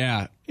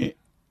 Yeah.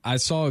 I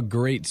saw a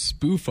great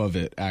spoof of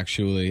it,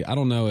 actually. I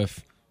don't know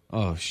if,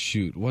 oh,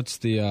 shoot. What's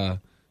the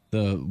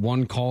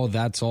one call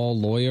that's all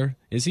lawyer?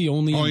 Is he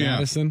only in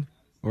Madison,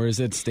 or is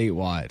it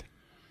statewide?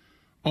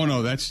 Oh,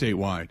 no, that's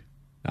statewide.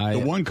 The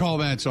one call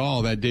that's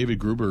all, that David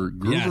Gruber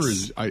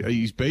yes.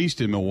 He's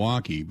based in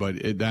Milwaukee,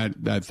 but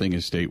that thing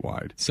is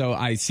statewide. So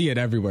I see it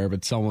everywhere,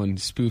 but someone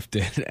spoofed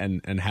it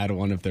and had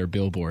one of their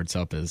billboards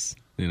up as,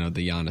 the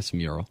Giannis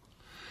mural.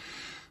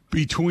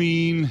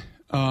 Between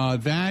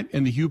that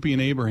and the Huppie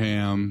and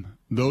Abraham,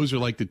 those are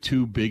like the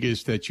two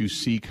biggest that you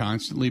see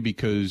constantly,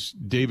 because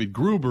David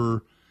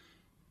Gruber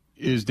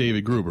is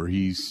David Gruber.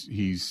 He's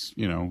he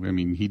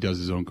does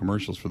his own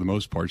commercials for the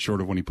most part, short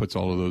of when he puts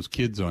all of those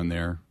kids on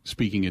there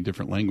speaking in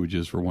different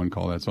languages for one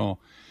call, that's all.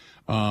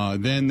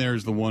 Then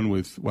there's the one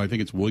with, I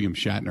think it's William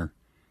Shatner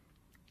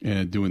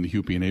doing the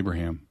Huppie and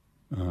Abraham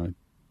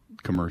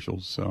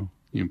commercials. So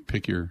you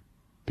pick your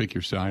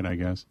side, I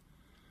guess.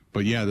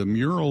 But yeah, the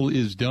mural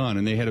is done,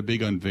 and they had a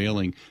big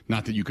unveiling.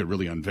 Not that you could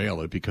really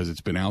unveil it because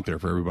it's been out there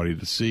for everybody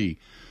to see.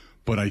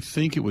 But I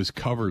think it was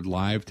covered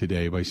live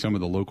today by some of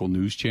the local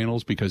news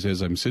channels, because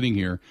as I'm sitting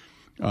here,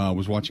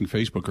 was watching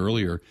Facebook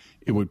earlier,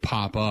 it would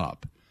pop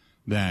up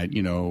that,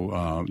 you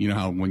know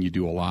how when you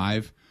do a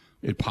live,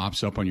 it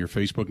pops up on your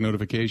Facebook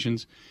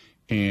notifications.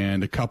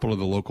 And a couple of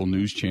the local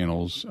news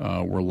channels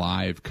were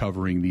live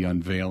covering the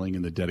unveiling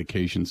and the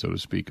dedication, so to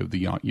speak, of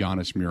the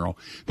Giannis mural.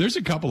 There's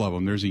a couple of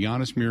them. There's a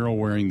Giannis mural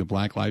wearing the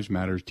Black Lives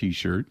Matter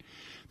T-shirt.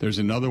 There's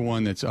another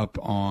one that's up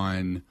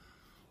on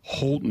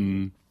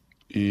Holton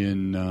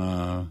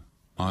on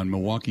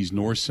Milwaukee's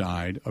north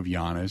side of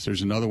Giannis.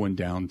 There's another one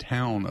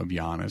downtown of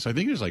Giannis. I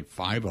think there's like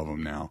 5 of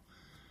them now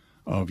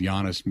of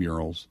Giannis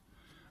murals.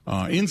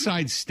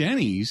 Inside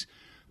Stenny's,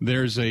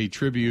 there's a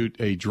tribute,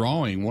 a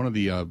drawing. One of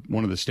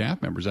the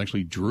staff members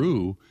actually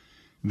drew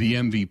the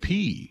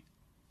MVP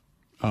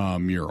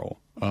mural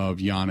of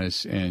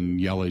Giannis and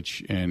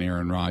Yelich and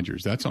Aaron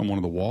Rodgers. That's on one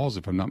of the walls,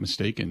 if I'm not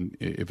mistaken.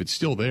 If it's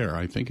still there,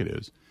 I think it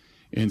is.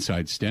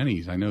 Inside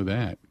Stenny's, I know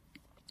that.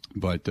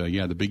 But,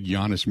 yeah, the big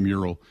Giannis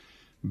mural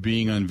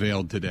being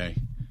unveiled today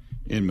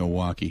in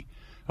Milwaukee.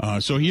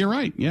 So you're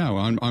right. Yeah,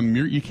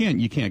 you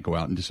can't go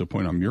out and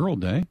disappoint on Mural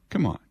Day.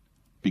 Come on.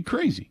 Be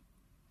crazy.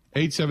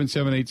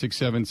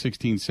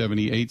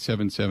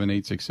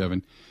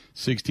 877-867-1670,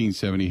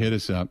 877-867-1670. Hit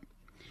us up.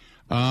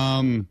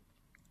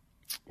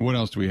 What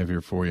else do we have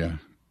here for you?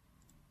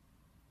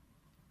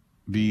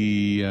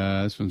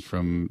 This is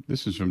from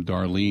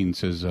Darlene.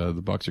 Says the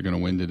Bucks are going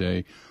to win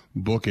today.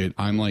 Book it.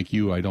 I'm like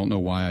you. I don't know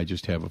why. I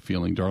just have a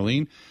feeling.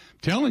 Darlene, I'm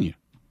telling you,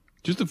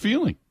 just a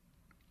feeling.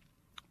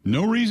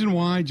 No reason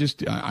why. I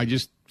just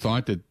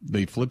thought that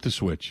they flipped a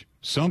switch.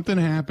 Something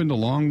happened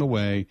along the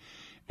way,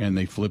 and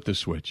they flipped a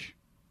switch.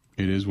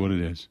 It is what it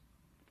is.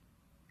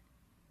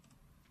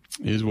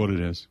 It is what it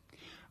is.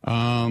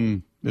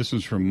 This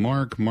was from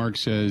Mark. Mark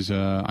says,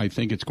 I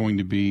think it's going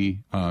to be,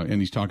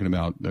 and he's talking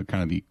about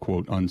kind of the,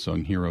 quote,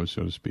 unsung hero,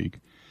 so to speak.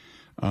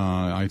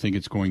 I think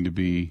it's going to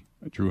be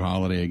Drew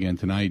Holiday again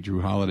tonight.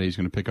 Drew Holiday is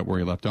going to pick up where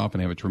he left off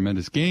and have a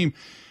tremendous game.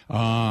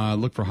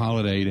 Look for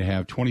Holiday to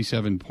have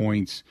 27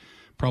 points,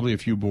 probably a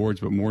few boards,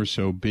 but more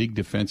so big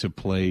defensive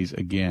plays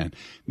again.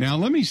 Now,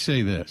 let me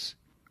say this.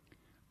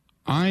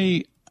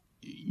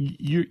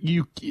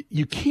 You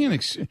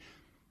can't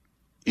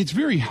it's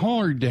very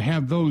hard to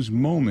have those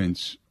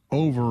moments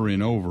over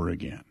and over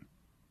again.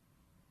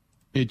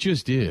 It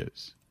just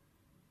is.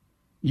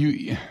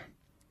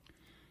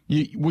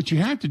 What you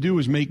have to do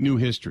is make new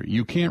history.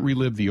 You can't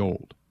relive the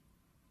old.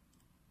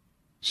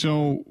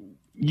 So,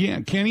 yeah,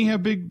 can he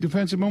have big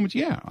defensive moments?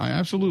 Yeah,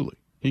 absolutely.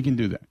 He can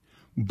do that.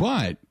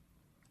 But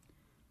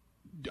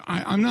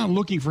I'm not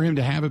looking for him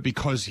to have it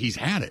because he's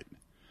had it.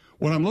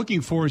 What I'm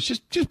looking for is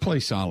just play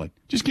solid.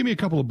 Just give me a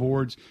couple of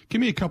boards.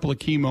 Give me a couple of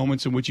key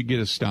moments in which you get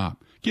a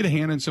stop. Get a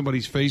hand in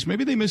somebody's face.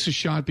 Maybe they miss a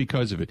shot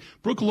because of it.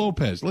 Brook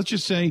Lopez, let's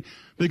just say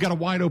they got a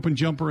wide open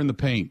jumper in the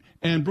paint,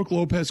 and Brook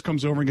Lopez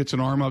comes over and gets an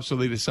arm up, so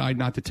they decide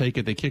not to take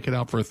it. They kick it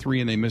out for a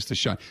three, and they miss the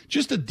shot.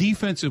 Just a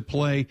defensive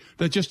play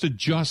that just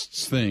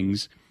adjusts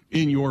things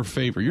in your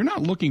favor. You're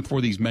not looking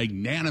for these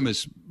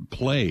magnanimous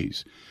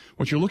plays.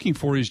 What you're looking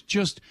for is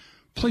just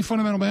play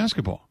fundamental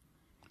basketball.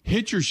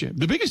 Hit your shot.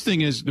 The biggest thing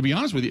is, to be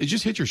honest with you, is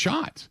just hit your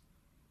shots.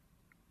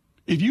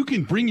 If you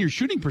can bring your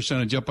shooting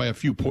percentage up by a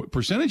few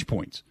percentage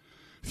points,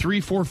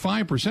 3, 4,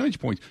 5 percentage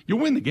points, you'll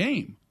win the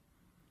game.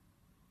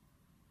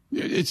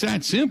 It's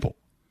that simple.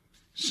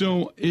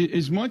 So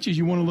as much as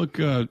you want to look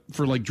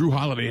for like Drew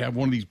Holiday have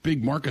one of these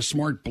big Marcus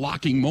Smart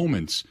blocking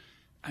moments,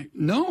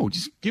 no,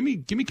 just give me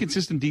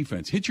consistent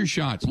defense. Hit your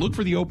shots. Look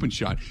for the open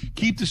shot.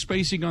 Keep the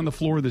spacing on the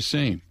floor the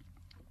same.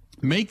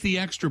 Make the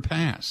extra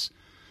pass.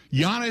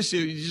 Giannis,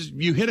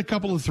 you hit a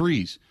couple of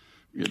threes.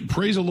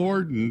 Praise the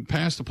Lord and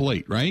pass the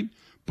plate, right?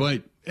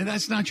 But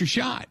that's not your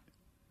shot.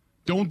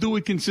 Don't do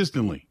it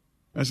consistently.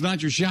 That's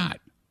not your shot.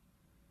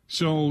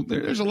 So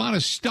there's a lot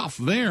of stuff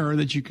there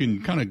that you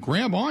can kind of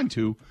grab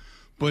onto,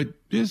 but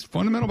just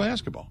fundamental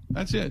basketball.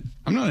 That's it.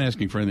 I'm not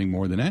asking for anything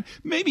more than that.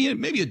 Maybe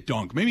a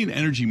dunk, maybe an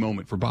energy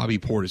moment for Bobby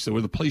Portis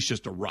where the place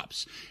just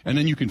erupts, and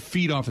then you can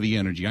feed off of the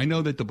energy. I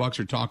know that the Bucks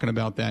are talking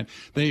about that.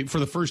 They, for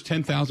the first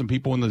 10,000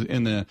 people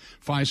in the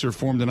Fiserv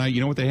Forum tonight, you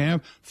know what they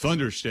have?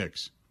 Thunder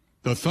sticks.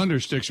 The Thunder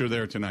sticks are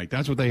there tonight.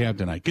 That's what they have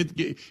tonight.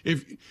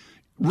 If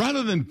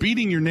rather than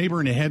beating your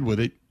neighbor in the head with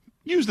it,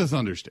 use the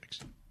Thunder sticks.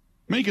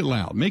 Make it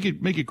loud. Make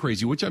it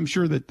crazy, which I'm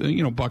sure that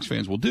Bucks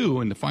fans will do.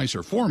 And the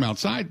Fiserv Forum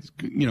outside,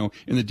 in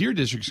the Deer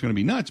District is going to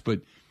be nuts. But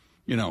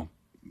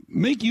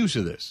make use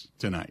of this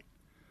tonight.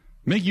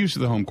 Make use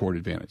of the home court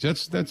advantage.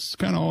 That's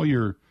kind of all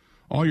you're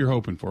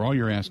hoping for, all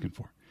you're asking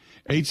for.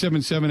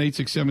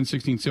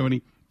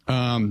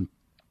 877-867-1670.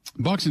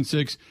 Bucks and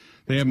 6.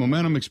 They have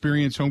momentum,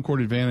 experience, home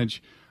court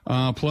advantage.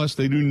 Plus,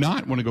 they do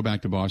not want to go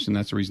back to Boston.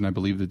 That's the reason I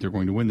believe that they're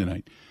going to win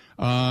tonight.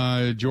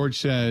 George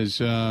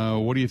says,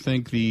 what do you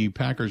think the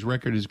Packers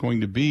record is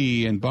going to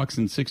be in Bucks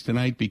and 6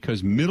 tonight?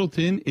 Because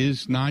Middleton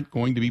is not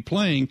going to be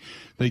playing.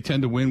 They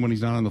tend to win when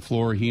he's not on the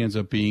floor. He ends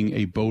up being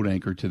a boat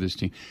anchor to this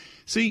team.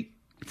 See,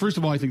 first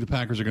of all, I think the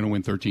Packers are going to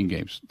win 13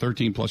 games,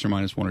 13 plus or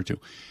minus 1 or 2.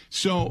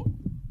 So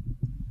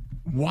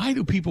why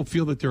do people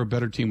feel that they're a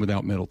better team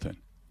without Middleton?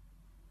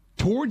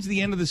 Towards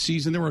the end of the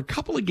season, there were a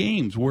couple of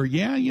games where,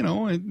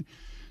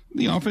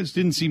 the offense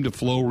didn't seem to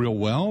flow real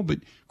well, but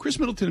Chris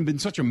Middleton had been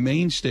such a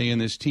mainstay in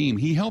this team.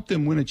 He helped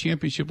them win a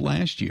championship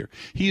last year.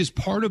 He is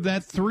part of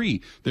that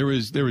three. There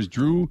is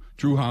Drew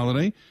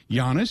Holiday,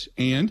 Giannis,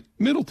 and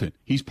Middleton.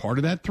 He's part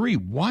of that three.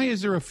 Why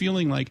is there a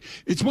feeling like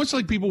it's much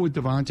like people with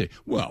Devontae?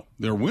 Well,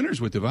 they're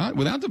winners with Devontae.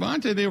 Without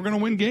Devontae, they were going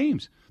to win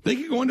games. They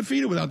could go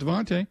undefeated without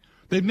Devontae.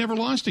 They've never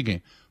lost a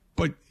game.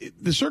 But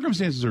the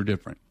circumstances are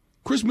different.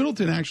 Chris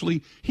Middleton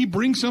actually, he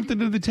brings something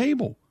to the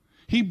table.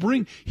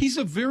 He's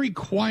a very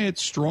quiet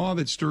straw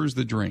that stirs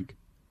the drink.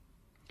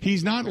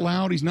 He's not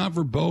loud. He's not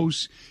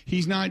verbose.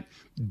 He's not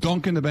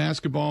dunking the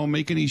basketball,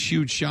 making these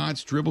huge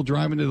shots,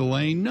 driving to the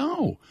lane.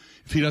 No.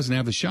 If he doesn't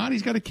have the shot,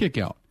 he's got a kick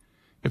out.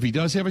 If he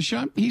does have a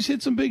shot, he's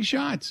hit some big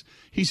shots.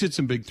 He's hit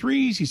some big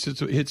threes. He's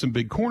hit some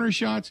big corner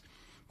shots.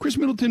 Chris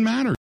Middleton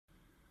matters.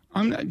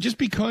 Just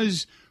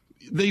because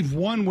they've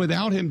won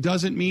without him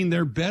doesn't mean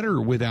they're better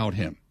without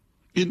him.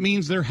 It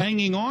means they're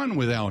hanging on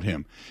without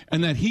him.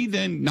 And that he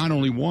then, not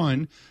only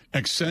one,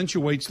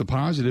 accentuates the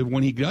positive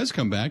when he does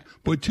come back,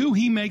 but two,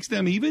 he makes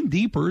them even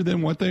deeper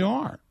than what they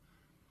are.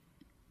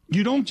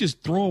 You don't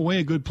just throw away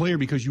a good player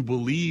because you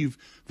believe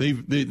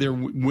they're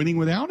winning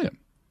without him.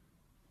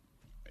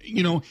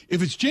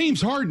 If it's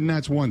James Harden,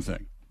 that's one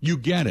thing. You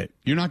get it.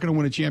 You're not going to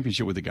win a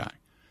championship with the guy.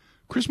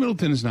 Chris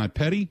Middleton is not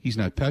petty. He's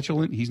not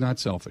petulant. He's not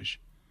selfish.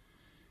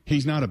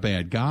 He's not a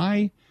bad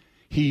guy.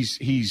 He's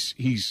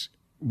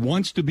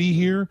wants to be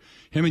here.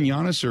 Him and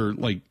Giannis are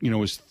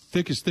as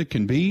thick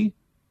can be.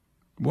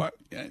 What?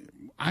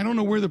 I don't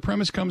know where the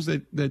premise comes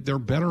that they're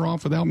better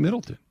off without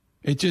Middleton.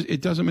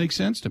 It doesn't make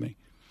sense to me.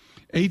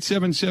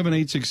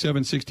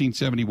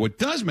 877-867-1670. What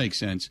does make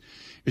sense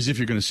is if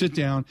you're going to sit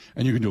down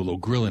and you're going to do a little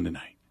grilling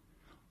tonight.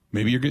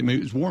 Maybe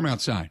it's warm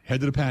outside. Head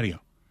to the patio.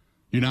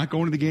 You're not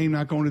going to the game,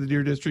 not going to the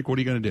Deer District. What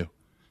are you going to do?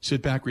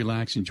 Sit back,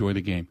 relax, enjoy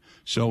the game.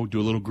 So do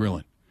a little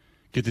grilling.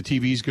 Get the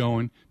TVs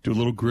going. Do a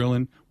little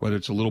grilling, whether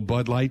it's a little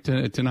Bud Light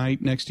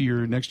tonight next to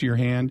your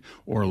hand,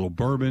 or a little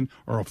bourbon,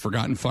 or a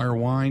Forgotten Fire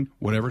wine,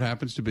 whatever it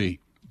happens to be.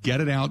 Get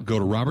it out. Go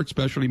to Robert's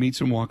Specialty Meats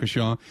in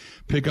Waukesha.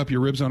 Pick up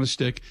your ribs on a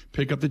stick.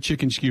 Pick up the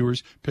chicken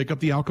skewers. Pick up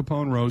the Al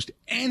Capone roast.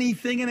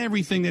 Anything and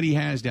everything that he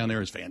has down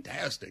there is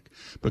fantastic.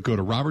 But go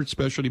to Robert's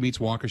Specialty Meats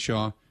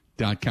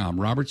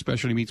Waukesha.com. Robert's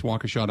Specialty Meats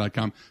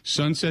Waukesha.com.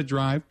 Sunset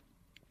Drive,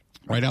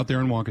 right out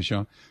there in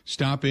Waukesha.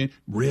 Stop in.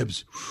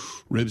 Ribs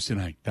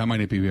tonight. That might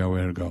not be the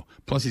way to go.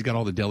 Plus, he's got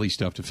all the deli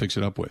stuff to fix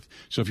it up with.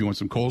 So if you want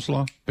some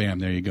coleslaw, bam,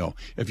 there you go.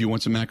 If you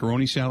want some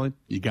macaroni salad,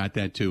 you got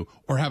that too.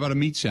 Or how about a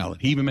meat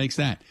salad? He even makes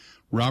that.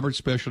 Robert's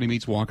Specialty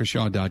Meats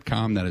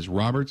Waukesha.com. That is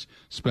Robert's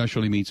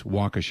Specialty Meats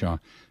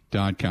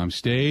Waukesha.com.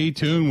 Stay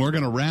tuned. We're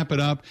going to wrap it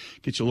up.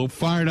 Get you a little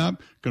fired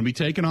up. Going to be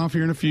taking off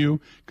here in a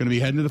few. Going to be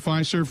heading to the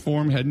Fiserv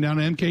Forum, heading down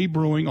to MK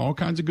Brewing. All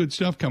kinds of good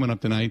stuff coming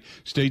up tonight.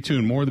 Stay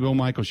tuned. More of the Bill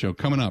Michaels Show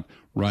coming up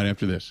right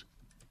after this.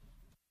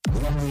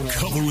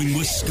 Covering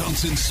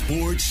Wisconsin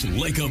sports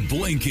like a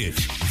blanket.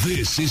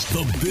 This is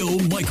the Bill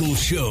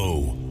Michaels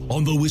Show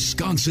on the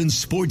Wisconsin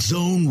Sports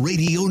Zone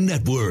Radio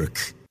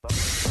Network.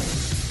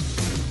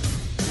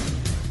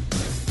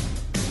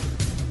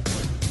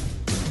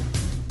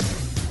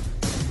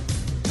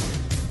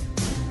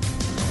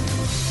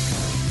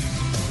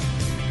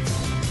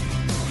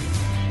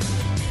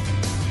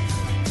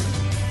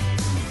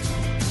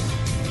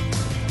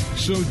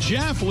 So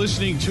Jeff,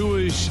 listening to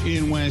us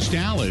in West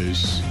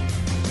Allis,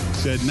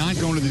 said not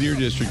going to the Deer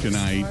District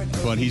tonight,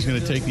 but he's going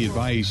to take the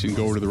advice and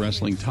go over to the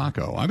Wrestling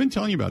Taco. I've been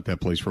telling you about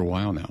that place for a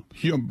while now.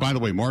 By the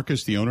way,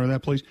 Marcus, the owner of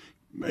that place,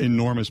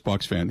 enormous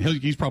Bucks fan.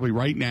 He's probably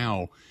right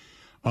now,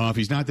 if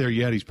he's not there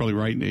yet, he's probably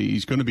right.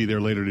 He's going to be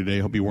there later today.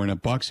 He'll be wearing a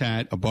Bucks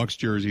hat, a Bucks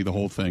jersey, the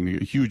whole thing.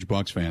 A huge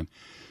Bucks fan.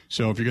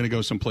 So if you're going to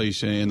go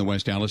someplace in the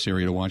West Allis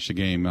area to watch the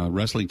game,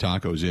 Wrestling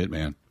Taco is it,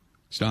 man.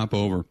 Stop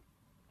over.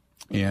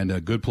 And a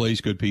good place,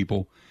 good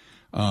people.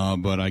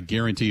 But I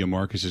guarantee you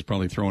Marcus is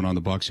probably throwing on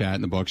the Bucks hat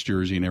and the Bucks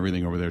jersey and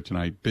everything over there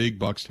tonight. Big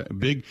Bucks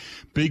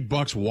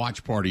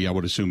watch party, I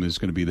would assume, is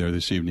going to be there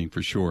this evening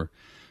for sure.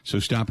 So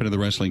stop into the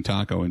Wrestling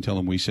Taco and tell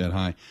them we said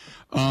hi.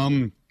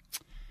 The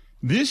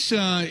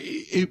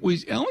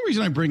only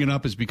reason I bring it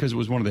up is because it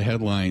was one of the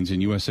headlines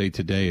in USA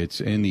Today. It's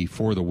in the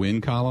For the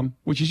Win column,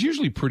 which is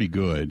usually pretty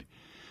good.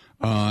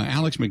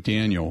 Alex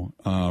McDaniel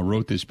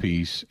wrote this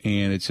piece,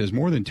 and it says,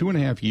 more than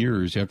 2.5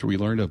 years after we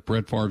learned of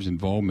Brett Favre's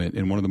involvement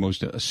in one of the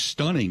most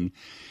stunning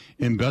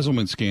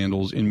embezzlement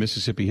scandals in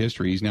Mississippi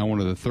history, he's now one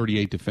of the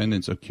 38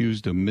 defendants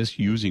accused of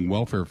misusing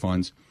welfare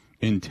funds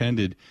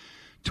intended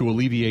to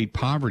alleviate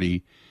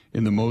poverty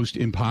in the most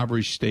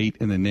impoverished state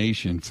in the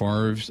nation.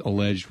 Favre's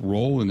alleged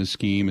role in the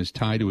scheme is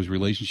tied to his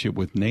relationship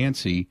with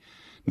Nancy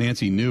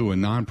New, a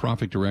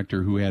nonprofit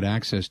director who had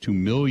access to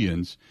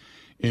millions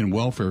in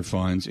welfare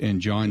funds, and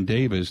John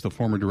Davis, the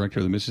former director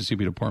of the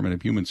Mississippi Department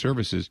of Human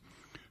Services,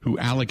 who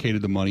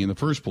allocated the money in the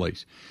first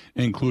place,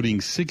 including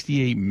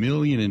 $68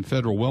 million in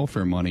federal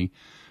welfare money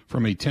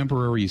from a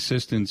temporary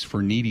assistance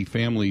for needy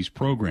families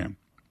program.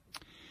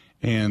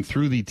 And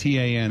through the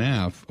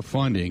TANF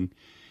funding,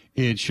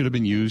 it should have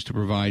been used to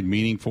provide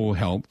meaningful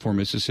help for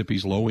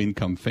Mississippi's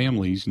low-income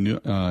families.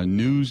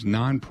 News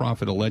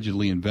nonprofit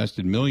allegedly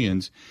invested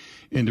millions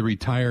into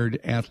retired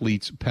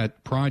athletes'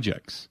 pet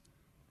projects,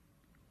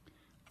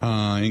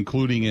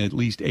 including at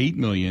least $8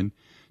 million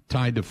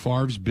tied to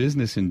Favre's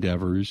business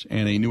endeavors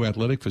and a new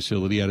athletic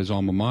facility at his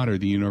alma mater,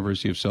 the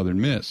University of Southern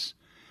Miss.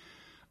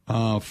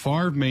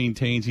 Favre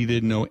maintains he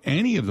didn't know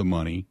any of the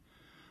money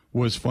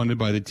was funded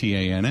by the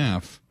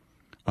TANF.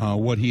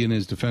 What he and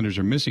his defenders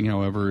are missing,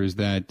 however, is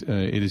that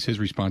it is his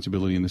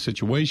responsibility in the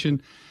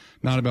situation,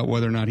 not about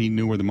whether or not he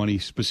knew where the money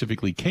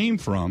specifically came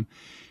from.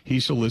 He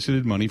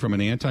solicited money from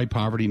an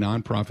anti-poverty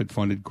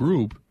nonprofit-funded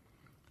group,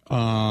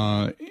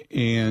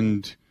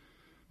 and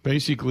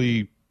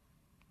basically,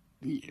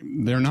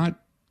 they're not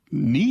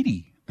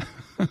needy,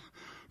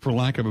 for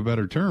lack of a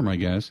better term, I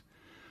guess.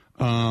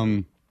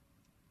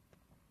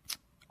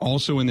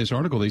 Also in this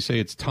article, they say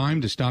it's time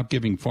to stop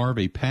giving Favre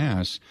a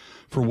pass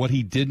for what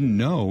he didn't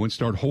know and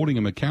start holding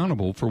him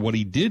accountable for what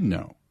he did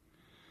know.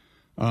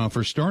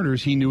 For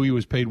starters, he knew he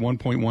was paid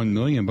 $1.1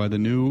 million by the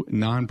new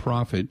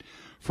nonprofit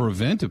for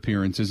event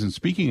appearances and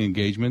speaking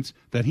engagements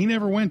that he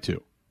never went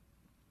to.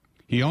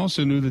 He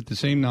also knew that the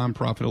same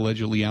nonprofit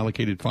allegedly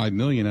allocated $5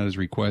 million at his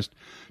request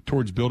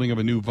towards building of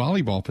a new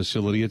volleyball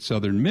facility at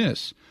Southern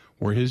Miss,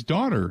 where his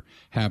daughter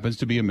happens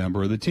to be a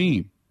member of the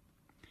team.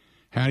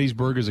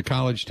 Hattiesburg is a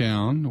college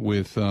town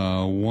with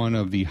one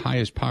of the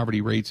highest poverty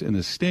rates in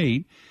the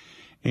state,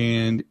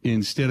 and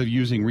instead of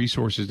using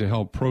resources to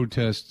help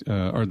protest,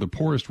 or the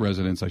poorest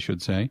residents, I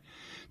should say,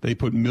 they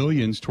put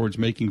millions towards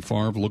making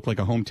Favre look like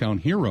a hometown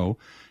hero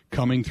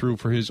coming through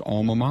for his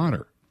alma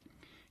mater.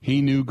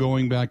 He knew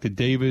going back to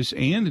Davis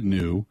and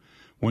New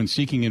when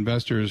seeking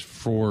investors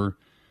for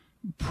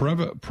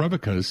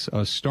Prevacus,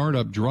 a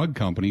startup drug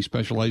company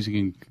specializing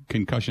in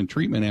concussion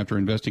treatment, after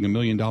investing $1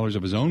 million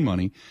of his own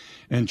money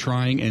and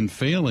trying and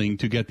failing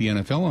to get the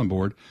NFL on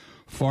board.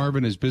 Favre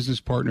and his business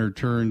partner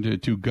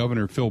turned to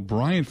Governor Phil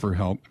Bryant for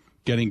help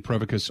getting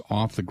Prevacus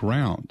off the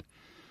ground.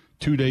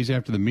 2 days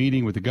after the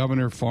meeting with the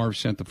governor, Favre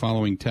sent the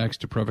following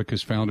text to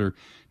Prevacus founder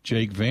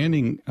Jake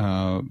Van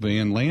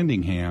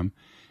Landingham,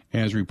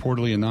 as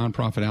reportedly a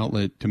nonprofit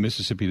outlet to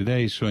Mississippi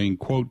Today, saying,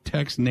 quote,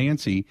 text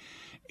Nancy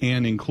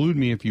and include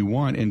me if you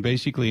want, and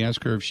basically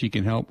ask her if she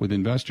can help with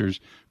investors,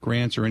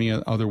 grants, or any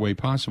other way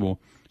possible.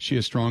 She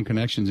has strong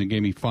connections and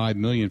gave me $5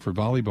 million for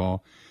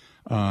volleyball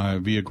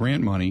via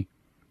grant money.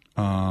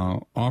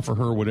 Offer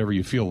her whatever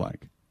you feel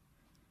like.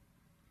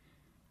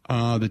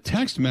 The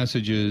text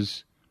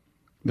messages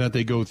that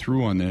they go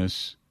through on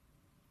this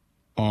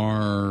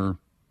are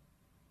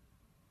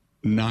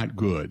not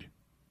good.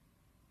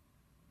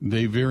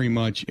 They very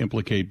much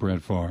implicate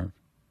Brett Favre.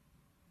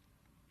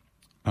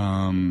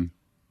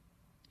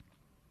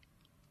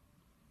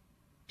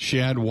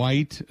 Shad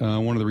White,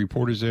 one of the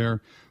reporters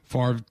there,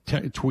 Favre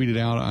tweeted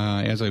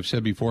out, as I've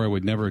said before, I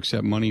would never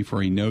accept money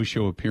for a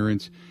no-show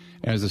appearance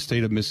as the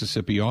state of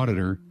Mississippi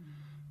auditor,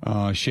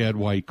 Shad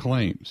White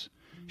claims.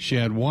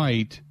 Shad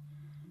White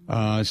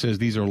says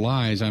these are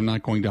lies. I'm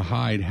not going to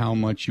hide how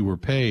much you were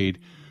paid,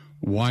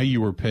 why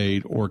you were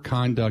paid, or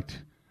conduct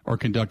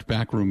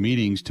backroom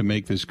meetings to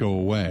make this go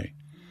away.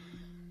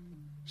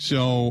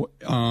 So,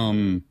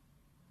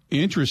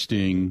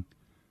 interesting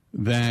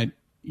that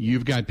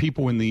you've got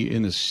people in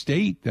the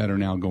state that are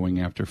now going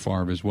after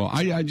Favre as well.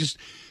 I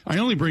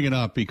only bring it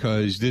up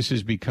because this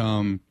has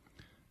become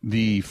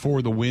the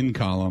For the Win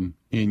column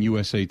in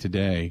USA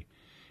Today,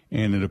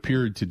 and it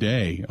appeared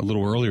today, a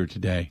little earlier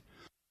today.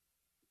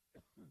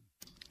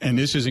 And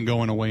this isn't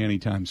going away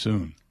anytime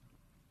soon.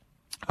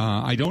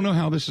 I don't know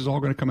how this is all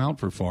going to come out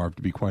for Favre,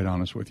 to be quite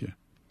honest with you.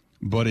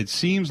 But it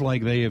seems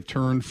like they have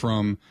turned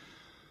from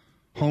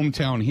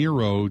hometown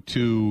hero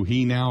to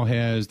he now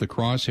has the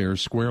crosshairs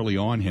squarely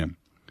on him.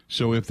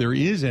 So if there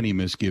is any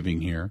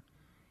misgiving here,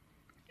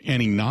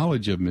 any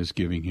knowledge of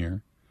misgiving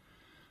here,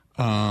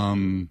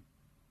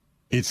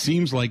 it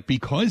seems like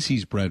because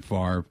he's Brett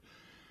Favre,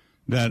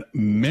 that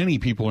many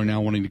people are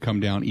now wanting to come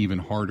down even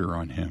harder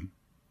on him.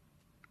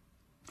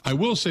 I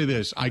will say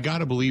this. I got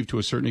to believe to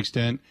a certain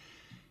extent,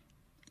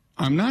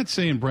 I'm not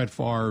saying Brett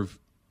Favre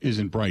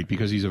isn't bright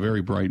because he's a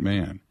very bright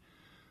man.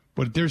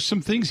 But there's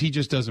some things he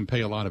just doesn't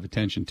pay a lot of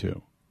attention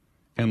to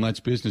and lets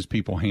business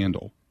people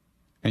handle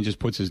and just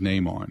puts his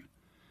name on.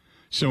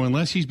 So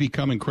unless he's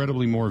become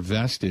incredibly more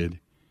vested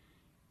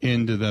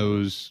into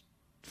those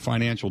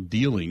financial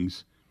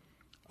dealings,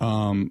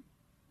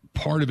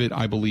 part of it,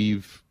 I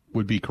believe,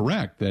 would be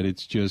correct, that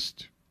it's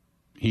just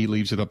he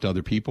leaves it up to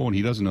other people and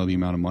he doesn't know the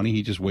amount of money.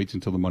 He just waits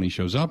until the money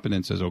shows up and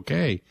then says,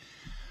 okay.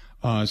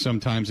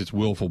 Sometimes it's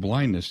willful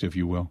blindness, if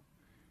you will.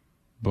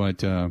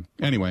 But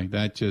anyway,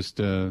 that just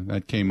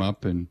that came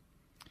up, and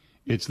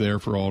it's there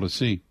for all to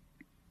see,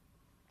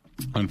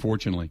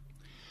 unfortunately.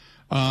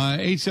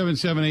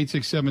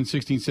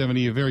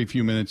 877-867-1670, a very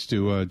few minutes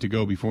to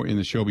go before in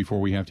the show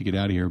before we have to get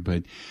out of here.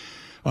 But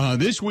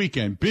this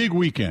weekend, big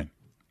weekend.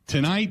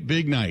 Tonight,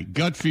 big night.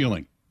 Gut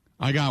feeling.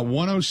 I got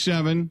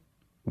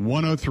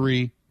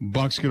 107-103.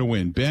 Bucks going to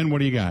win. Ben, what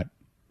do you got?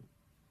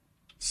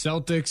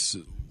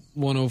 Celtics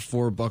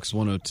 104, Bucks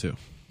 102.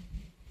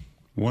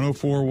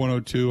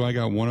 104-102. I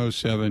got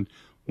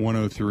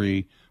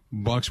 107-103.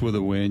 Bucks with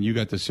a win. You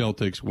got the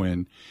Celtics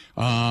win.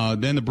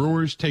 Then the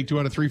Brewers take 2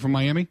 out of 3 from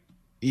Miami?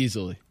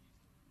 Easily.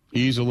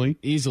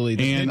 The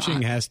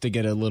pitching has to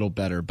get a little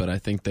better, but I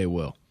think they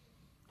will.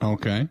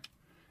 Okay.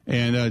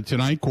 And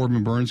tonight,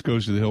 Corbin Burns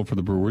goes to the hill for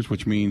the Brewers,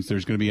 which means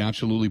there's going to be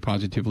absolutely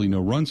positively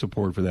no run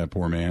support for that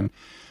poor man.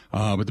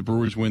 But the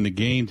Brewers win the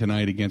game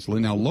tonight against –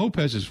 now,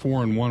 Lopez is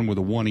 4-1 with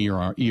a 1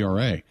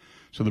 ERA.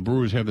 So the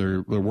Brewers have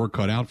their work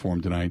cut out for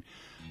him tonight.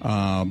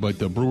 But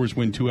the Brewers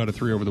win 2 out of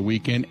 3 over the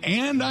weekend.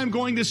 And I'm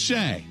going to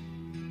say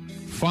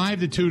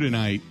 5-2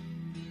 tonight,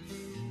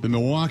 the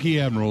Milwaukee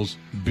Admirals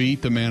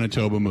beat the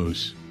Manitoba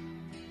Moose.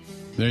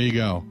 There you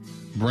go.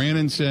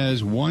 Brandon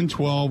says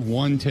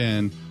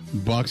 112-110.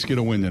 Bucks get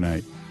a win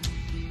tonight.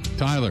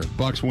 Tyler,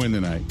 Bucks win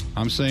tonight.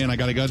 I'm saying I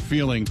got a gut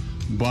feeling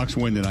Bucks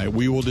win tonight.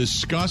 We will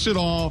discuss it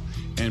all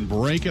and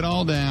break it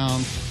all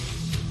down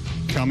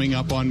coming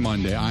up on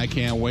Monday. I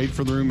can't wait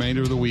for the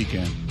remainder of the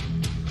weekend.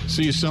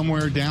 See you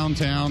somewhere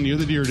downtown near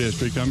the Deer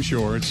District, I'm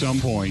sure, at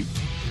some point.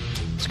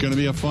 It's going to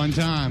be a fun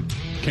time.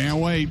 Can't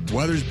wait.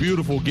 Weather's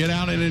beautiful. Get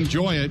out and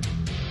enjoy it.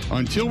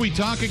 Until we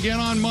talk again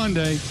on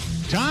Monday,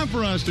 time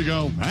for us to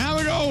go. Have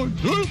a go.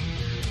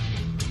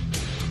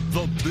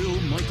 The Bill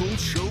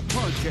Michaels Show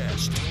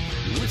Podcast.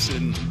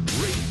 Listen,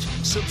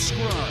 rate,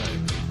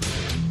 subscribe.